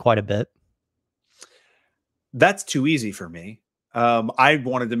like him quite a bit. That's too easy for me. I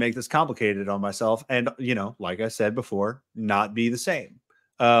wanted to make this complicated on myself and, like I said before, not be the same.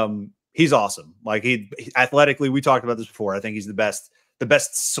 He's awesome. Like he athletically, we talked about this before. I think he's the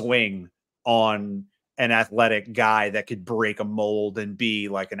best swing on an athletic guy that could break a mold and be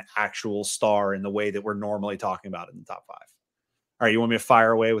like an actual star in the way that we're normally talking about in the top 5. All right, you want me to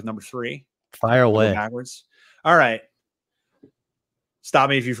fire away with number 3? Fire away. Backwards. All right. Stop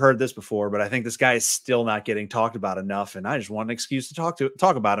me if you've heard this before, but I think this guy is still not getting talked about enough, and I just want an excuse to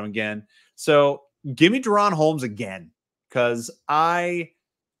talk about him again. So give me Deron Holmes again, because I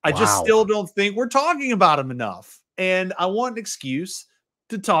just still don't think we're talking about him enough, and I want an excuse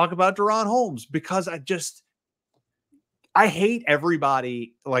to talk about Deron Holmes because I hate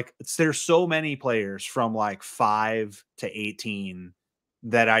everybody. Like, there's so many players from like 5 to 18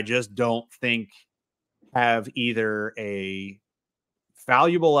 that I just don't think have either a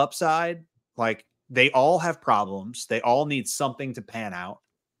valuable upside. Like, they all have problems. They all need something to pan out.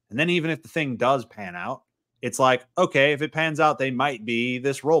 And then even if the thing does pan out, it's like, okay, if it pans out, they might be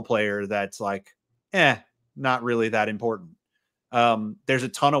this role player that's like, not really that important. There's a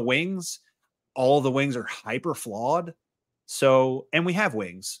ton of wings. All the wings are hyper flawed. So, and we have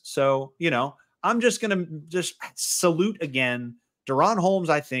wings. So, I'm just going to just salute again. Deron Holmes,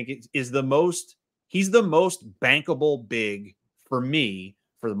 I think, he's the most bankable big for me,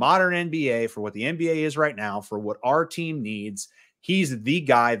 for the modern NBA, for what the NBA is right now, for what our team needs. He's the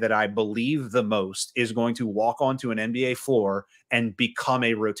guy that I believe the most is going to walk onto an NBA floor and become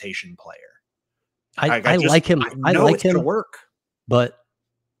a rotation player. I like him. I like it's going to work. But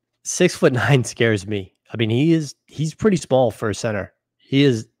 6'9" scares me. I mean, he's pretty small for a center. He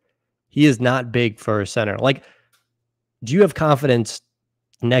is not big for a center. Like, do you have confidence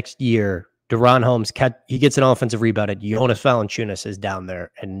next year Deron Holmes he gets an offensive rebound and Jonas Valanciunas is down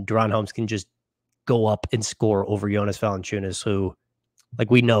there and Deron Holmes can just go up and score over Jonas Valanciunas, who,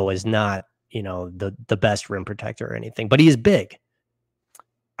 like, we know is not, the best rim protector or anything, but he is big.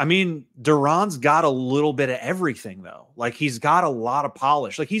 I mean, Duran's got a little bit of everything though. Like, he's got a lot of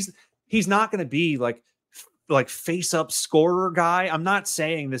polish. Like, he's not going to be like face up scorer guy. I'm not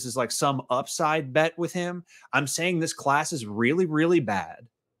saying this is like some upside bet with him. I'm saying this class is really, really bad.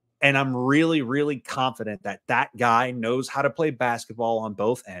 And I'm really, really confident that that guy knows how to play basketball on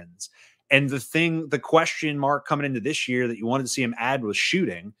both ends. And the question mark coming into this year that you wanted to see him add was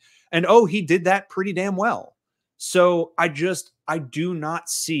shooting. And he did that pretty damn well. So I do not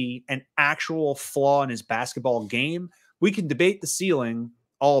see an actual flaw in his basketball game. We can debate the ceiling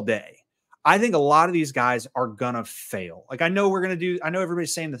all day. I think a lot of these guys are going to fail. Like, I know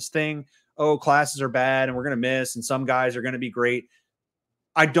everybody's saying this thing, classes are bad and we're going to miss, and some guys are going to be great.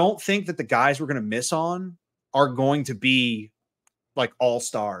 I don't think that the guys we're going to miss on are going to be like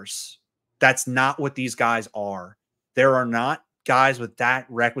all-stars. That's not what these guys are. There are not guys with that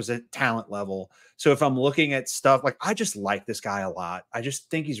requisite talent level. So if I'm looking at stuff, like, I just like this guy a lot. I just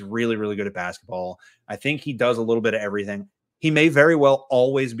think he's really, really good at basketball. I think he does a little bit of everything. He may very well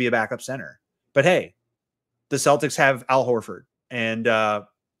always be a backup center. But hey, the Celtics have Al Horford, and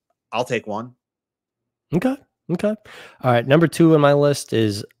I'll take one. Okay. All right. Number 2 on my list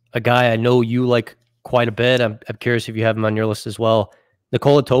is a guy I know you like quite a bit. I'm curious if you have him on your list as well.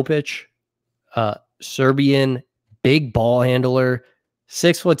 Nikola Topic, Serbian, big ball handler,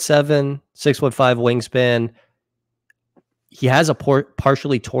 6'7", 6'5" wingspan. He has a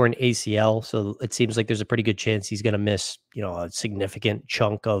partially torn ACL, so it seems like there's a pretty good chance he's going to miss, a significant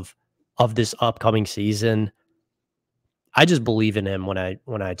chunk of this upcoming season. I just believe in him when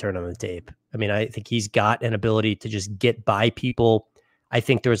I turn on the tape. I mean, I think he's got an ability to just get by people. I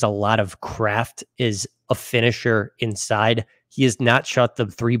think there's a lot of craft as a finisher inside. He has not shot the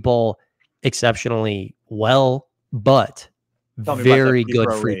 3-ball exceptionally well, but very good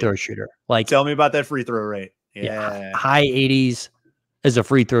free throw shooter. Like, tell me about that free throw rate. Yeah, high 80s as a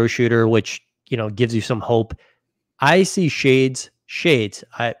free throw shooter, which, gives you some hope. I see shades.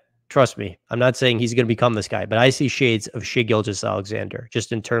 Trust me, I'm not saying he's going to become this guy, but I see shades of Shai Gilgeous-Alexander,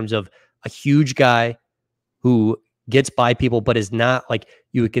 just in terms of a huge guy who gets by people, but is not like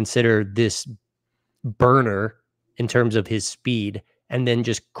you would consider this burner in terms of his speed, and then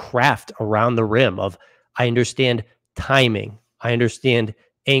just craft around the rim of, I understand timing. I understand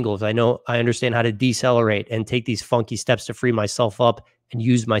angles. I understand how to decelerate and take these funky steps to free myself up and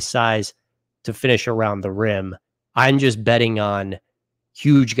use my size to finish around the rim. I'm just betting on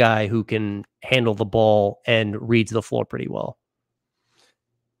huge guy who can handle the ball and reads the floor pretty well.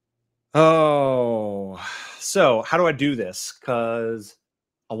 So how do I do this? Because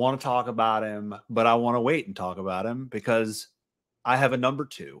I want to talk about him, but I want to wait and talk about him because I have a number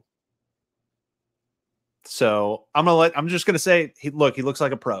 2. So I'm just going to say, he looks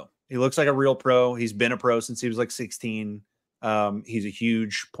like a pro. He looks like a real pro. He's been a pro since he was like 16. He's a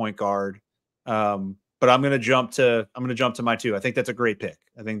huge point guard. But I'm going to jump to my 2. I think that's a great pick.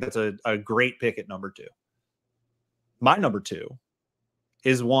 I think that's a great pick at number 2. My number 2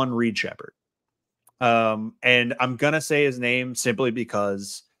 is one Reed Sheppard. And I'm going to say his name simply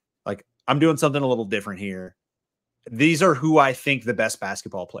because, like, I'm doing something a little different here. These are who I think the best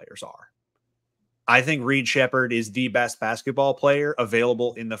basketball players are. I think Reed Sheppard is the best basketball player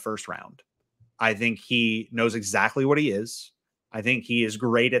available in the first round. I think he knows exactly what he is. I think he is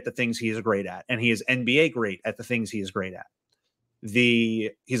great at the things he is great at, and he is NBA great at the things he is great at.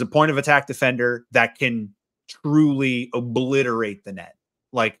 He's a point of attack defender that can truly obliterate the net.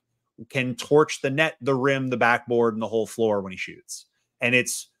 Like, can torch the net, the rim, the backboard, and the whole floor when he shoots. And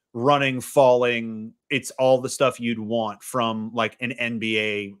it's running, falling. It's all the stuff you'd want from like an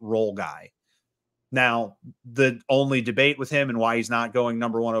NBA role guy. Now, the only debate with him and why he's not going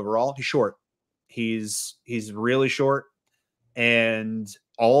number 1 overall, he's short. He's really short. And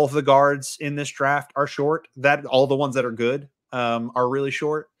all of the guards in this draft are short. That all the ones that are good are really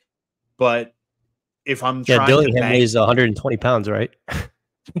short. But if I'm trying Dillingham weighs 120 pounds, right?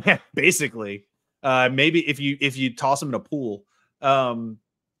 Yeah, basically. Maybe if you toss him in a pool.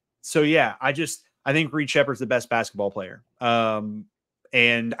 So yeah, I think Reed Sheppard's the best basketball player.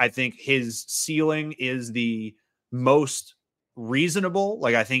 And I think his ceiling is the most reasonable.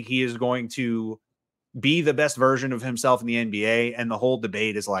 Like, I think he is going to be the best version of himself in the NBA. And the whole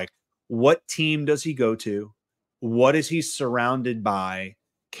debate is like, what team does he go to? What is he surrounded by?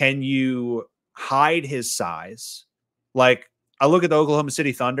 Can you hide his size? Like, I look at the Oklahoma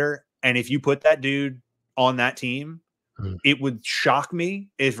City Thunder, and if you put that dude on that team, it would shock me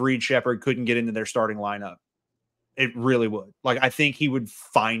if Reed Sheppard couldn't get into their starting lineup. It really would. Like, I think he would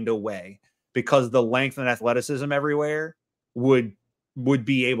find a way because the length and athleticism everywhere would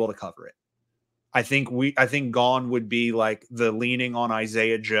be able to cover it. I think Gone would be like the leaning on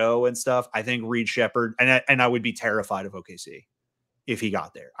Isaiah Joe and stuff. I think Reed Sheppard, and I would be terrified of OKC if he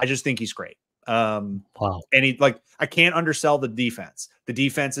got there. I just think he's great. Wow. And he, like, I can't undersell the defense. The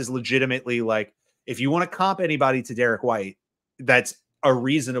defense is legitimately, like, if you want to comp anybody to Derek White, that's a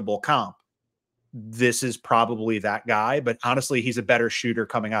reasonable comp. This is probably that guy, but honestly, he's a better shooter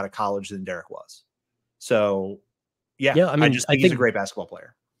coming out of college than Derek was. So yeah, I mean, I think he's a great basketball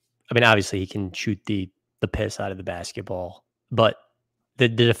player. I mean, obviously he can shoot the piss out of the basketball, but the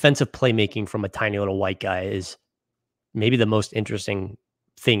defensive playmaking from a tiny little white guy is maybe the most interesting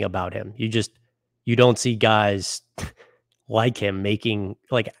thing about him. You don't see guys like him being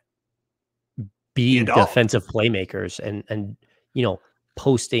defensive playmakers and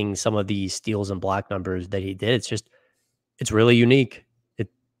posting some of these steals and block numbers that he did. It's really unique.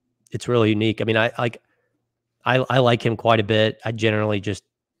 It's really unique. I mean, I like him quite a bit. I generally just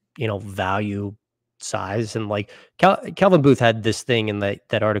value size, and like Calvin Booth had this thing in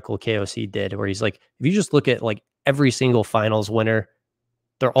that article KOC did where he's like, if you just look at like every single finals winner,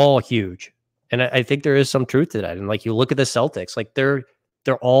 they're all huge. And I think there is some truth to that. And like, you look at the Celtics, like they're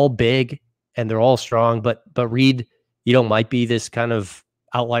all big and they're all strong, but Reed, might be this kind of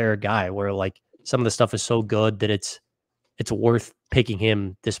outlier guy where like some of the stuff is so good that it's worth picking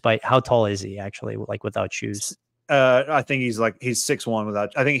him despite how tall is he actually, like without shoes. I think he's 6'1"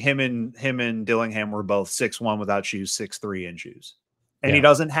 without. I think him and Dillingham were both 6'1" without shoes, 6'3" in shoes, and he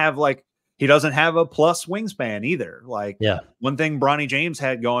doesn't have a plus wingspan either. Like, one thing Bronny James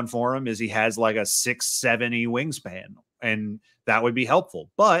had going for him is he has like a 6'7" wingspan, and that would be helpful.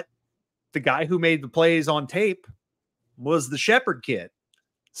 But the guy who made the plays on tape was the Sheppard kid.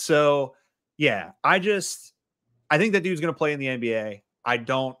 So yeah, I think that dude's going to play in the NBA. I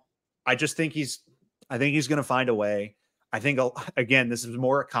think he's going to find a way. I think, again, this is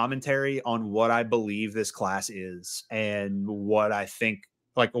more a commentary on what I believe this class is and what I think,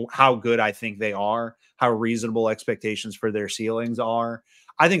 like how good I think they are, how reasonable expectations for their ceilings are.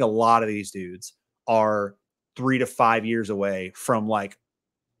 I think a lot of these dudes are 3 to 5 years away from like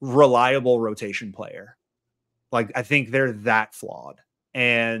reliable rotation player. Like, I think they're that flawed.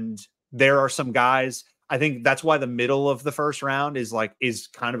 And there are some guys, I think that's why the middle of the first round is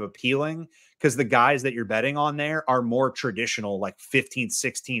kind of appealing, because the guys that you're betting on there are more traditional, like 15th,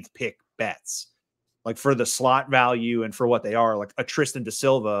 16th pick bets. Like, for the slot value and for what they are, like a Tristan da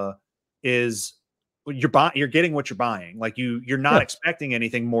Silva is, you're getting what you're buying. Like, you're not expecting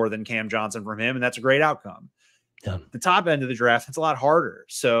anything more than Cam Johnson from him, and that's a great outcome. Yeah. The top end of the draft, it's a lot harder.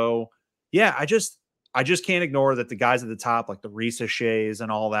 So yeah, I just can't ignore that the guys at the top, like the Risa Shays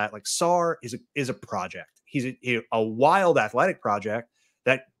and all that, like Sarr is a project. He's a wild athletic project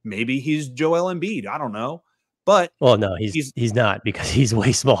that maybe he's Joel Embiid. I don't know. But well, no, he's not, because he's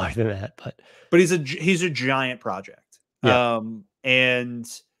way smaller than that. But he's a giant project. Yeah. And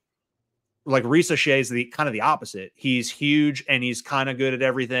like Risa Shea is the kind of the opposite. He's huge and he's kind of good at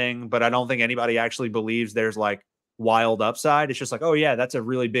everything, but I don't think anybody actually believes there's like wild upside. It's just like, oh yeah, that's a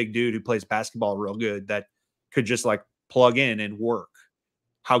really big dude who plays basketball real good that could just like plug in and work.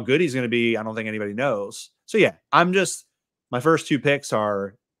 How good he's going to be, I don't think anybody knows. So yeah, my first 2 picks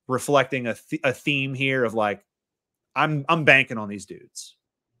are reflecting a theme here of like, I'm banking on these dudes.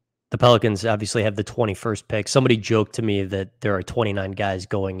 The Pelicans obviously have the 21st pick. Somebody joked to me that there are 29 guys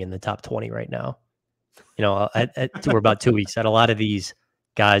going in the top 20 right now. We're about 2 weeks out. A lot of these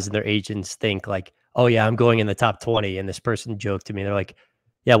guys and their agents think like, oh yeah, I'm going in the top 20. And this person joked to me, they're like,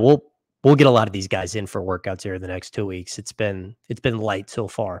 yeah, we'll get a lot of these guys in for workouts here in the next 2 weeks. It's been light so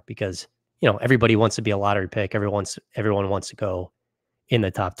far because everybody wants to be a lottery pick. Everyone wants to go in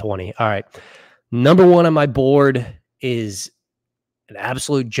the top 20. All right. Number one on my board is an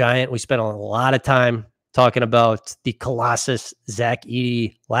absolute giant. We spent a lot of time talking about the Colossus Zach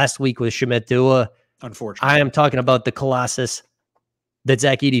Edey last week with Shamet Dua. Unfortunately, I am talking about the Colossus that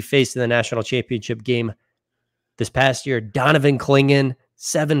Zach Edey faced in the national championship game this past year. Donovan Clingan,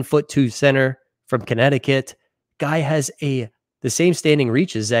 7'2" center from Connecticut. Guy has the same standing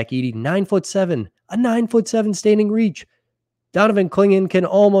reach as Zach Edey, 9'7", a 9'7" standing reach. Donovan Clingan can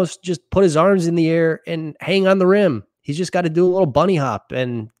almost just put his arms in the air and hang on the rim. He's just got to do a little bunny hop,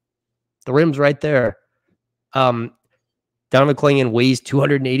 and the rim's right there. Donovan Clingan weighs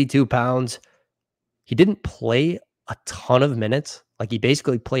 282 pounds. He didn't play a ton of minutes. Like, he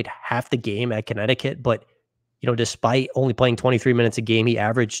basically played half the game at Connecticut, but despite only playing 23 minutes a game, he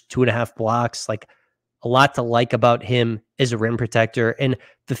averaged 2.5 blocks. Like, a lot to like about him as a rim protector. And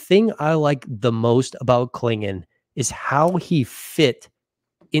the thing I like the most about Clingan is how he fit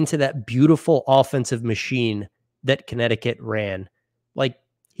into that beautiful offensive machine that Connecticut ran. Like,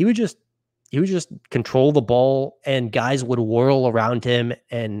 he would just control the ball and guys would whirl around him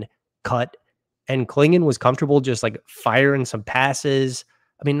and cut. And Clingan was comfortable just like firing some passes.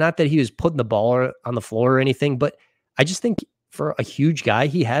 I mean, not that he was putting the ball on the floor or anything, but I just think for a huge guy,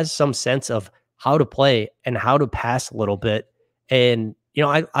 he has some sense of how to play and how to pass a little bit. And,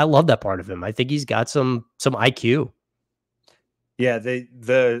 I love that part of him. I think he's got some IQ. yeah.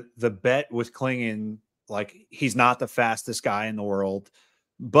 The bet with Clingan, like, he's not the fastest guy in the world,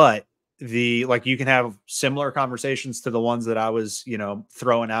 but you can have similar conversations to the ones that I was,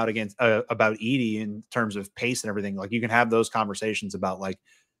 throwing out against about Edey in terms of pace and everything. Like, you can have those conversations about like,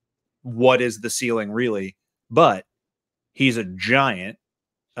 what is the ceiling really? But he's a giant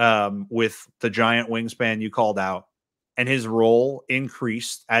with the giant wingspan you called out, and his role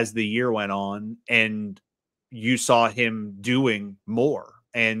increased as the year went on, and you saw him doing more,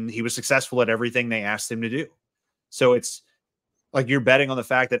 and he was successful at everything they asked him to do. So it's like you're betting on the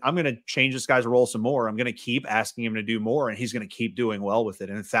fact that I'm going to change this guy's role some more. I'm going to keep asking him to do more, and he's going to keep doing well with it.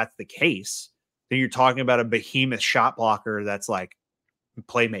 And if that's the case, then you're talking about a behemoth shot blocker that's like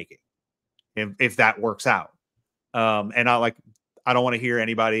playmaking, if that works out. And I don't want to hear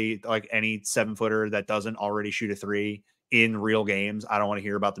anybody, like any 7-footer that doesn't already shoot a three in real games. I don't want to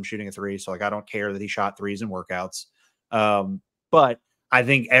hear about them shooting a three. So like, I don't care that he shot threes in workouts. But I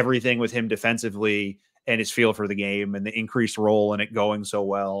think everything with him defensively and his feel for the game and the increased role and it going so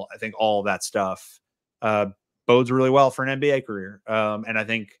well, I think all of that stuff bodes really well for an NBA career. And I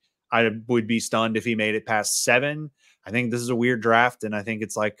think I would be stunned if he made it past 7. I think this is a weird draft, and I think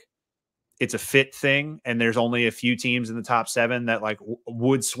it's like, it's a fit thing, and there's only a few teams in the top 7 that like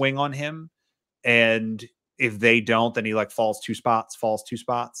would swing on him. And if they don't, then he like falls two spots.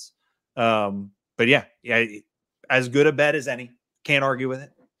 But yeah, as good a bet as any. Can't argue with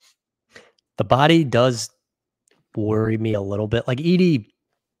it. The body does worry me a little bit. Like, Edey,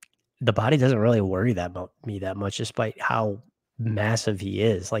 the body doesn't really worry me that much, despite how massive he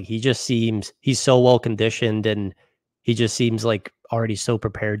is. Like, he's so well conditioned, and he just seems like already so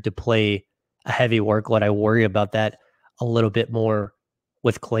prepared to play a heavy workload. I worry about that a little bit more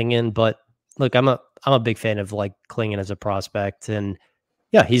with Clingan, but look, I'm a big fan of like Clingan as a prospect, and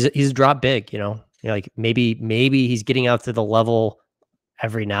yeah, he's dropped big. Like maybe he's getting out to the level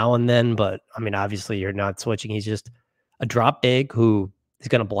every now and then, but I mean, obviously you're not switching. He's just a drop big who is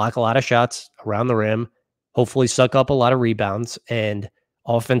going to block a lot of shots around the rim, hopefully suck up a lot of rebounds, and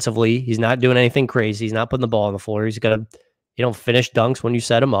offensively, he's not doing anything crazy. He's not putting the ball on the floor. He's going to finish dunks when you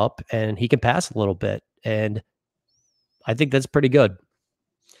set him up, and he can pass a little bit. And I think that's pretty good.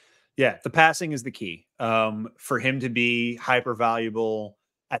 Yeah, the passing is the key. For him to be hyper valuable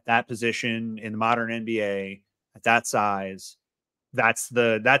at that position in the modern NBA at that size, that's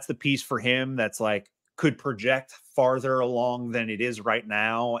the piece for him that's like could project farther along than it is right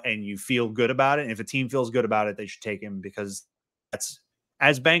now, and you feel good about it. And if a team feels good about it, they should take him, because that's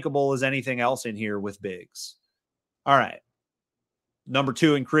as bankable as anything else in here with bigs. All right. Number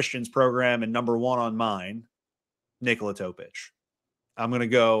 2 in Christian's program and number 1 on mine, Nikola Topic. I'm going to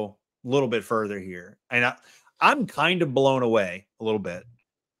go a little bit further here. And I'm kind of blown away a little bit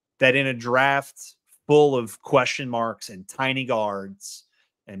that in a draft full of question marks and tiny guards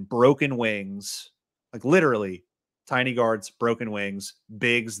and broken wings, like literally tiny guards, broken wings,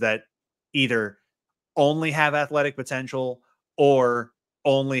 bigs that either only have athletic potential or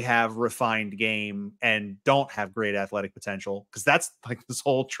only have refined game and don't have great athletic potential, because that's like this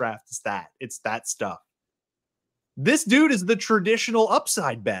whole draft is that. It's that stuff. This dude is the traditional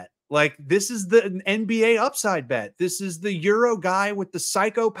upside bet. Like, this is the NBA upside bet. This is the Euro guy with the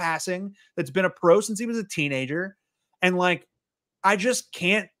psycho passing that's been a pro since he was a teenager. And like, I just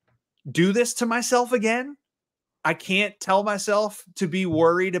can't do this to myself again. I can't tell myself to be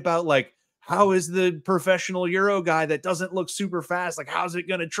worried about like, how is the professional Euro guy that doesn't look super fast? Like, how's it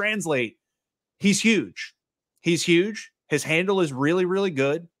going to translate? He's huge. He's huge. His handle is really, really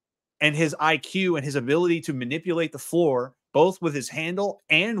good. And his IQ and his ability to manipulate the floor, both with his handle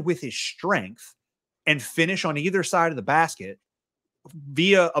and with his strength, and finish on either side of the basket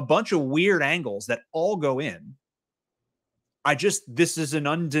via a bunch of weird angles that all go in. This is an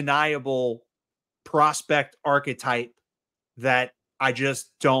undeniable prospect archetype that I just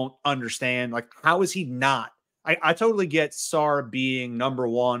don't understand. Like, how is he not? I totally get Sarr being number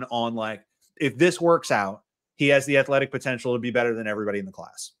one on like, if this works out, he has the athletic potential to be better than everybody in the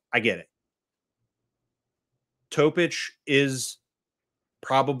class. I get it. Topic is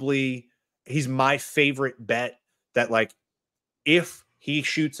probably, he's my favorite bet that like, if he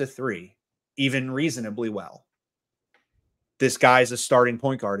shoots a three even reasonably well, this guy's a starting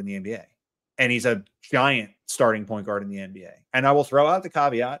point guard in the NBA. And he's a giant starting point guard in the NBA. And I will throw out the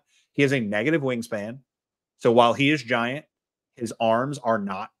caveat, he has a negative wingspan. So while he is giant, his arms are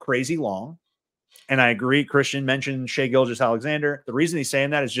not crazy long. And I agree, Christian mentioned Shai Gilgeous-Alexander. The reason he's saying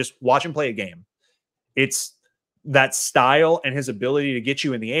that is just watch him play a game. It's that style and his ability to get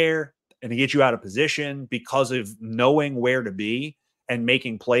you in the air and to get you out of position because of knowing where to be and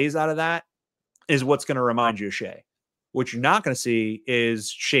making plays out of that is what's going to remind you of Shai. What you're not going to see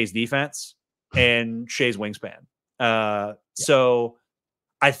is Shai's defense and Shai's wingspan. So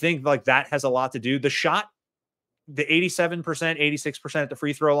I think like that has a lot to do. The shot, the 87%, 86% at the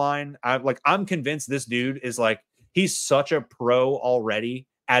free throw line. I'm convinced this dude is like, he's such a pro already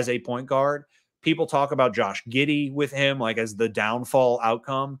as a point guard. People talk about Josh Giddey with him, like as the downfall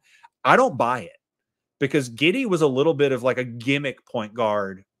outcome. I don't buy it, because Giddey was a little bit of like a gimmick point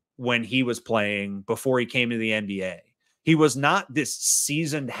guard when he was playing before he came to the NBA. He was not this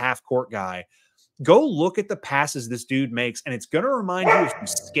seasoned half court guy. Go look at the passes this dude makes, and it's going to remind you of some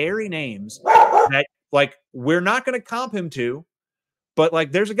scary names that like we're not going to comp him to, but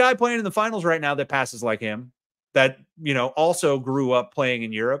like there's a guy playing in the finals right now that passes like him that, you know, also grew up playing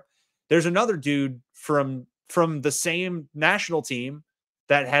in Europe. There's another dude from the same national team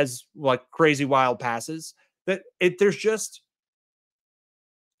that has like crazy wild passes there's just,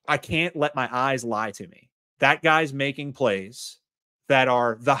 I can't let my eyes lie to me. That guy's making plays that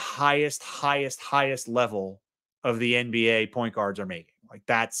are the highest level of the NBA point guards are making. Like,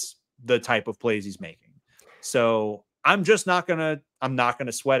 that's the type of plays he's making. So I'm not going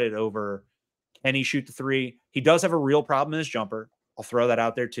to sweat it over, can he shoot the three? He does have a real problem in his jumper. I'll throw that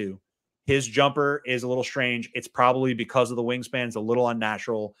out there too. His jumper is a little strange. It's probably because of the wingspan. It's a little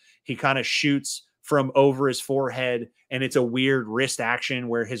unnatural. He kind of shoots from over his forehead, and it's a weird wrist action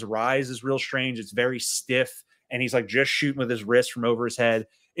where his rise is real strange. It's very stiff, and he's like just shooting with his wrist from over his head.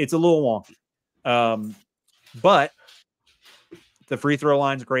 It's a little wonky. But the free throw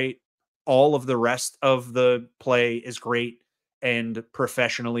line's great. All of the rest of the play is great and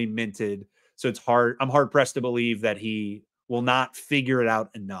professionally minted. So it's hard. I'm hard pressed to believe that he will not figure it out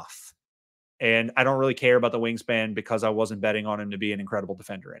enough. And I don't really care about the wingspan because I wasn't betting on him to be an incredible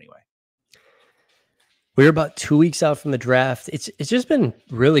defender anyway. We're about 2 weeks out from the draft. It's just been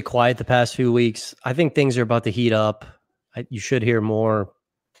really quiet the past few weeks. I think things are about to heat up. You should hear more,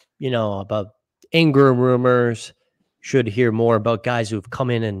 about Ingram rumors. Should hear more about guys who've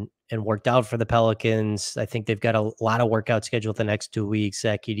come in and worked out for the Pelicans. I think they've got a lot of workout scheduled the next 2 weeks.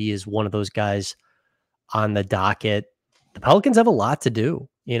 Zach Edey is one of those guys on the docket. The Pelicans have a lot to do,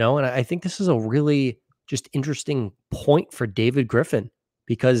 and I think this is a really just interesting point for David Griffin,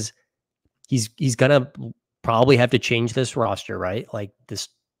 because he's going to probably have to change this roster, right? Like this,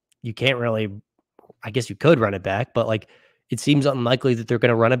 you can't really, I guess you could run it back, but like it seems unlikely that they're going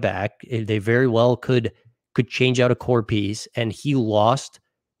to run it back. They very well could change out a core piece. And he lost,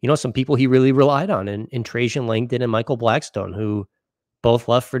 some people he really relied on in Trajan Langdon and Michael Blackstone, who both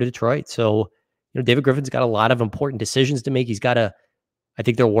left for Detroit. So, David Griffin's got a lot of important decisions to make. I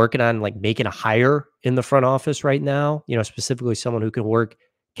think they're working on like making a hire in the front office right now, specifically someone who can work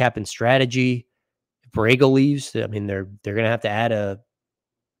cap and strategy. If Borrego leaves, I mean, they're going to have to add a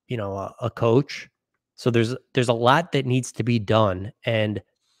coach. So there's a lot that needs to be done. And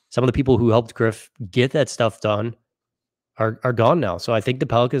some of the people who helped Griff get that stuff done are gone now. So I think the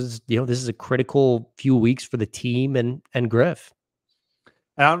Pelicans, this is a critical few weeks for the team and Griff.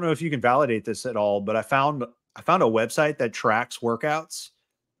 I don't know if you can validate this at all, but I found a website that tracks workouts,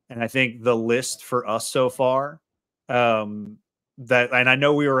 and I think the list for us so far, that, and I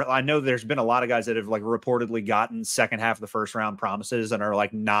know there's been a lot of guys that have like reportedly gotten second half of the first round promises and are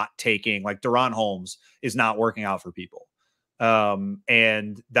like not taking, like Deron Holmes is not working out for people.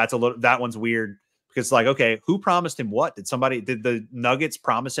 And that one's weird because like, okay, who promised him what? Did the Nuggets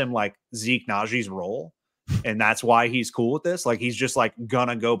promise him like Zeke Najee's role? And that's why he's cool with this. Like, he's just like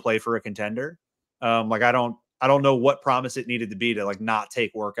gonna go play for a contender. Like I don't know what promise it needed to be to like not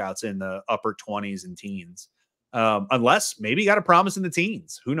take workouts in the upper 20s and teens. Unless maybe he got a promise in the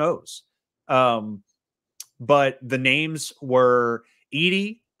teens. Who knows? But the names were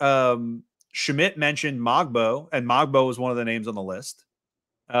Edie. Schmidt mentioned Mogbo, and Mogbo was one of the names on the list.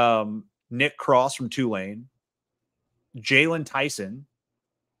 Nick Cross from Tulane. Jalen Tyson,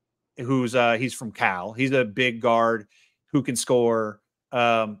 who's he's from Cal. He's a big guard who can score,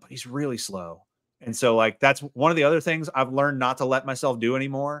 but he's really slow. And so like that's one of the other things I've learned not to let myself do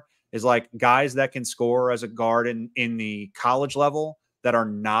anymore is like guys that can score as a guard in the college level that are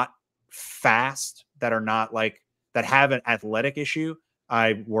not fast, that are not like that have an athletic issue,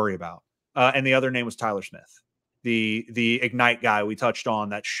 I worry about. And the other name was Tyler Smith, the Ignite guy we touched on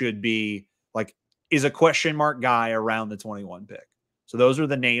that should be like is a question mark guy around the 21 pick. So those are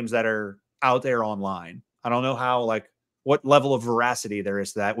the names that are out there online. I don't know how, like, what level of veracity there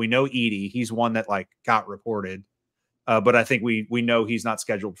is to that. We know Edie, he's one that like got reported, but I think we know he's not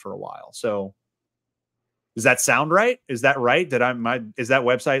scheduled for a while. So does that sound right? Is that right? Is that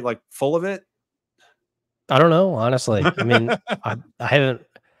website like full of it? I don't know, honestly. I mean,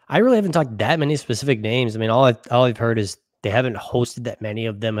 I really haven't talked that many specific names. I mean, all I've heard is they haven't hosted that many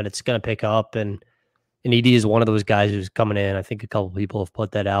of them, and it's going to pick up. And ED is one of those guys who's coming in. I think a couple of people have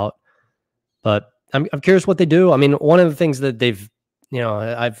put that out, but I'm curious what they do. I mean, one of the things that they've,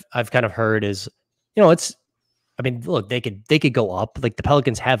 I've kind of heard is, I mean, look, they could go up. Like the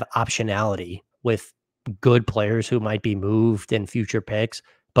Pelicans have optionality with good players who might be moved in future picks,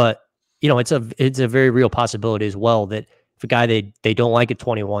 but it's a very real possibility as well that if a guy they don't like at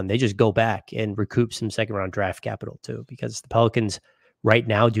 21, they just go back and recoup some second round draft capital too, because the Pelicans right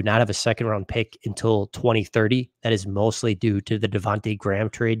now do not have a second round pick until 2030. That is mostly due to the Devontae Graham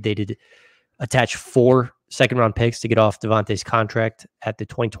trade. They did attach 4 second round picks to get off Devontae's contract at the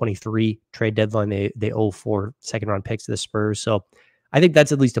 2023 trade deadline. They owe 4 second round picks to the Spurs. So I think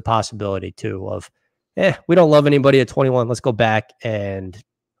that's at least a possibility too of, we don't love anybody at 21. Let's go back and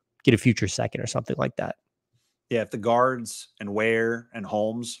get a future second or something like that. Yeah, if the guards and Ware and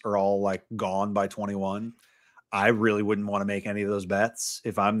Holmes are all like gone by 21, I really wouldn't want to make any of those bets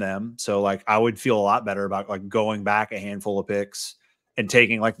if I'm them. So like I would feel a lot better about like going back a handful of picks and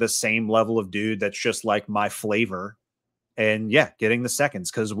taking like the same level of dude that's just like my flavor and getting the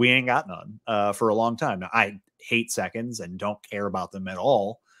seconds because we ain't got none for a long time. Now, I hate seconds and don't care about them at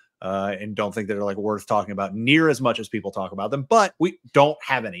all. And don't think they're like worth talking about near as much as people talk about them, but we don't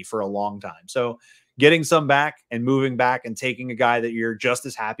have any for a long time. So getting some back and moving back and taking a guy that you're just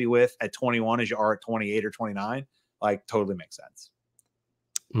as happy with at 21 as you are at 28 or 29, like totally makes sense.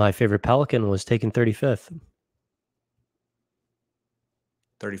 My favorite Pelican was taken 35th.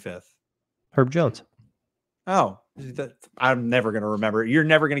 35th. Herb Jones. Oh, I'm never going to remember. You're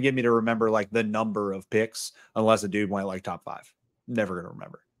never going to get me to remember like the number of picks unless a dude went like top 5. Never going to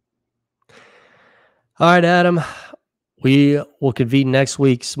remember. All right, Adam. We will convene next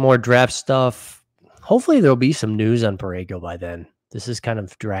week. Some more draft stuff. Hopefully there'll be some news on Borrego by then. This is kind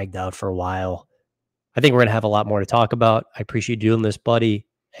of dragged out for a while. I think we're going to have a lot more to talk about. I appreciate you doing this, buddy,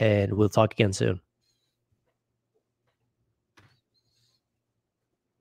 and we'll talk again soon.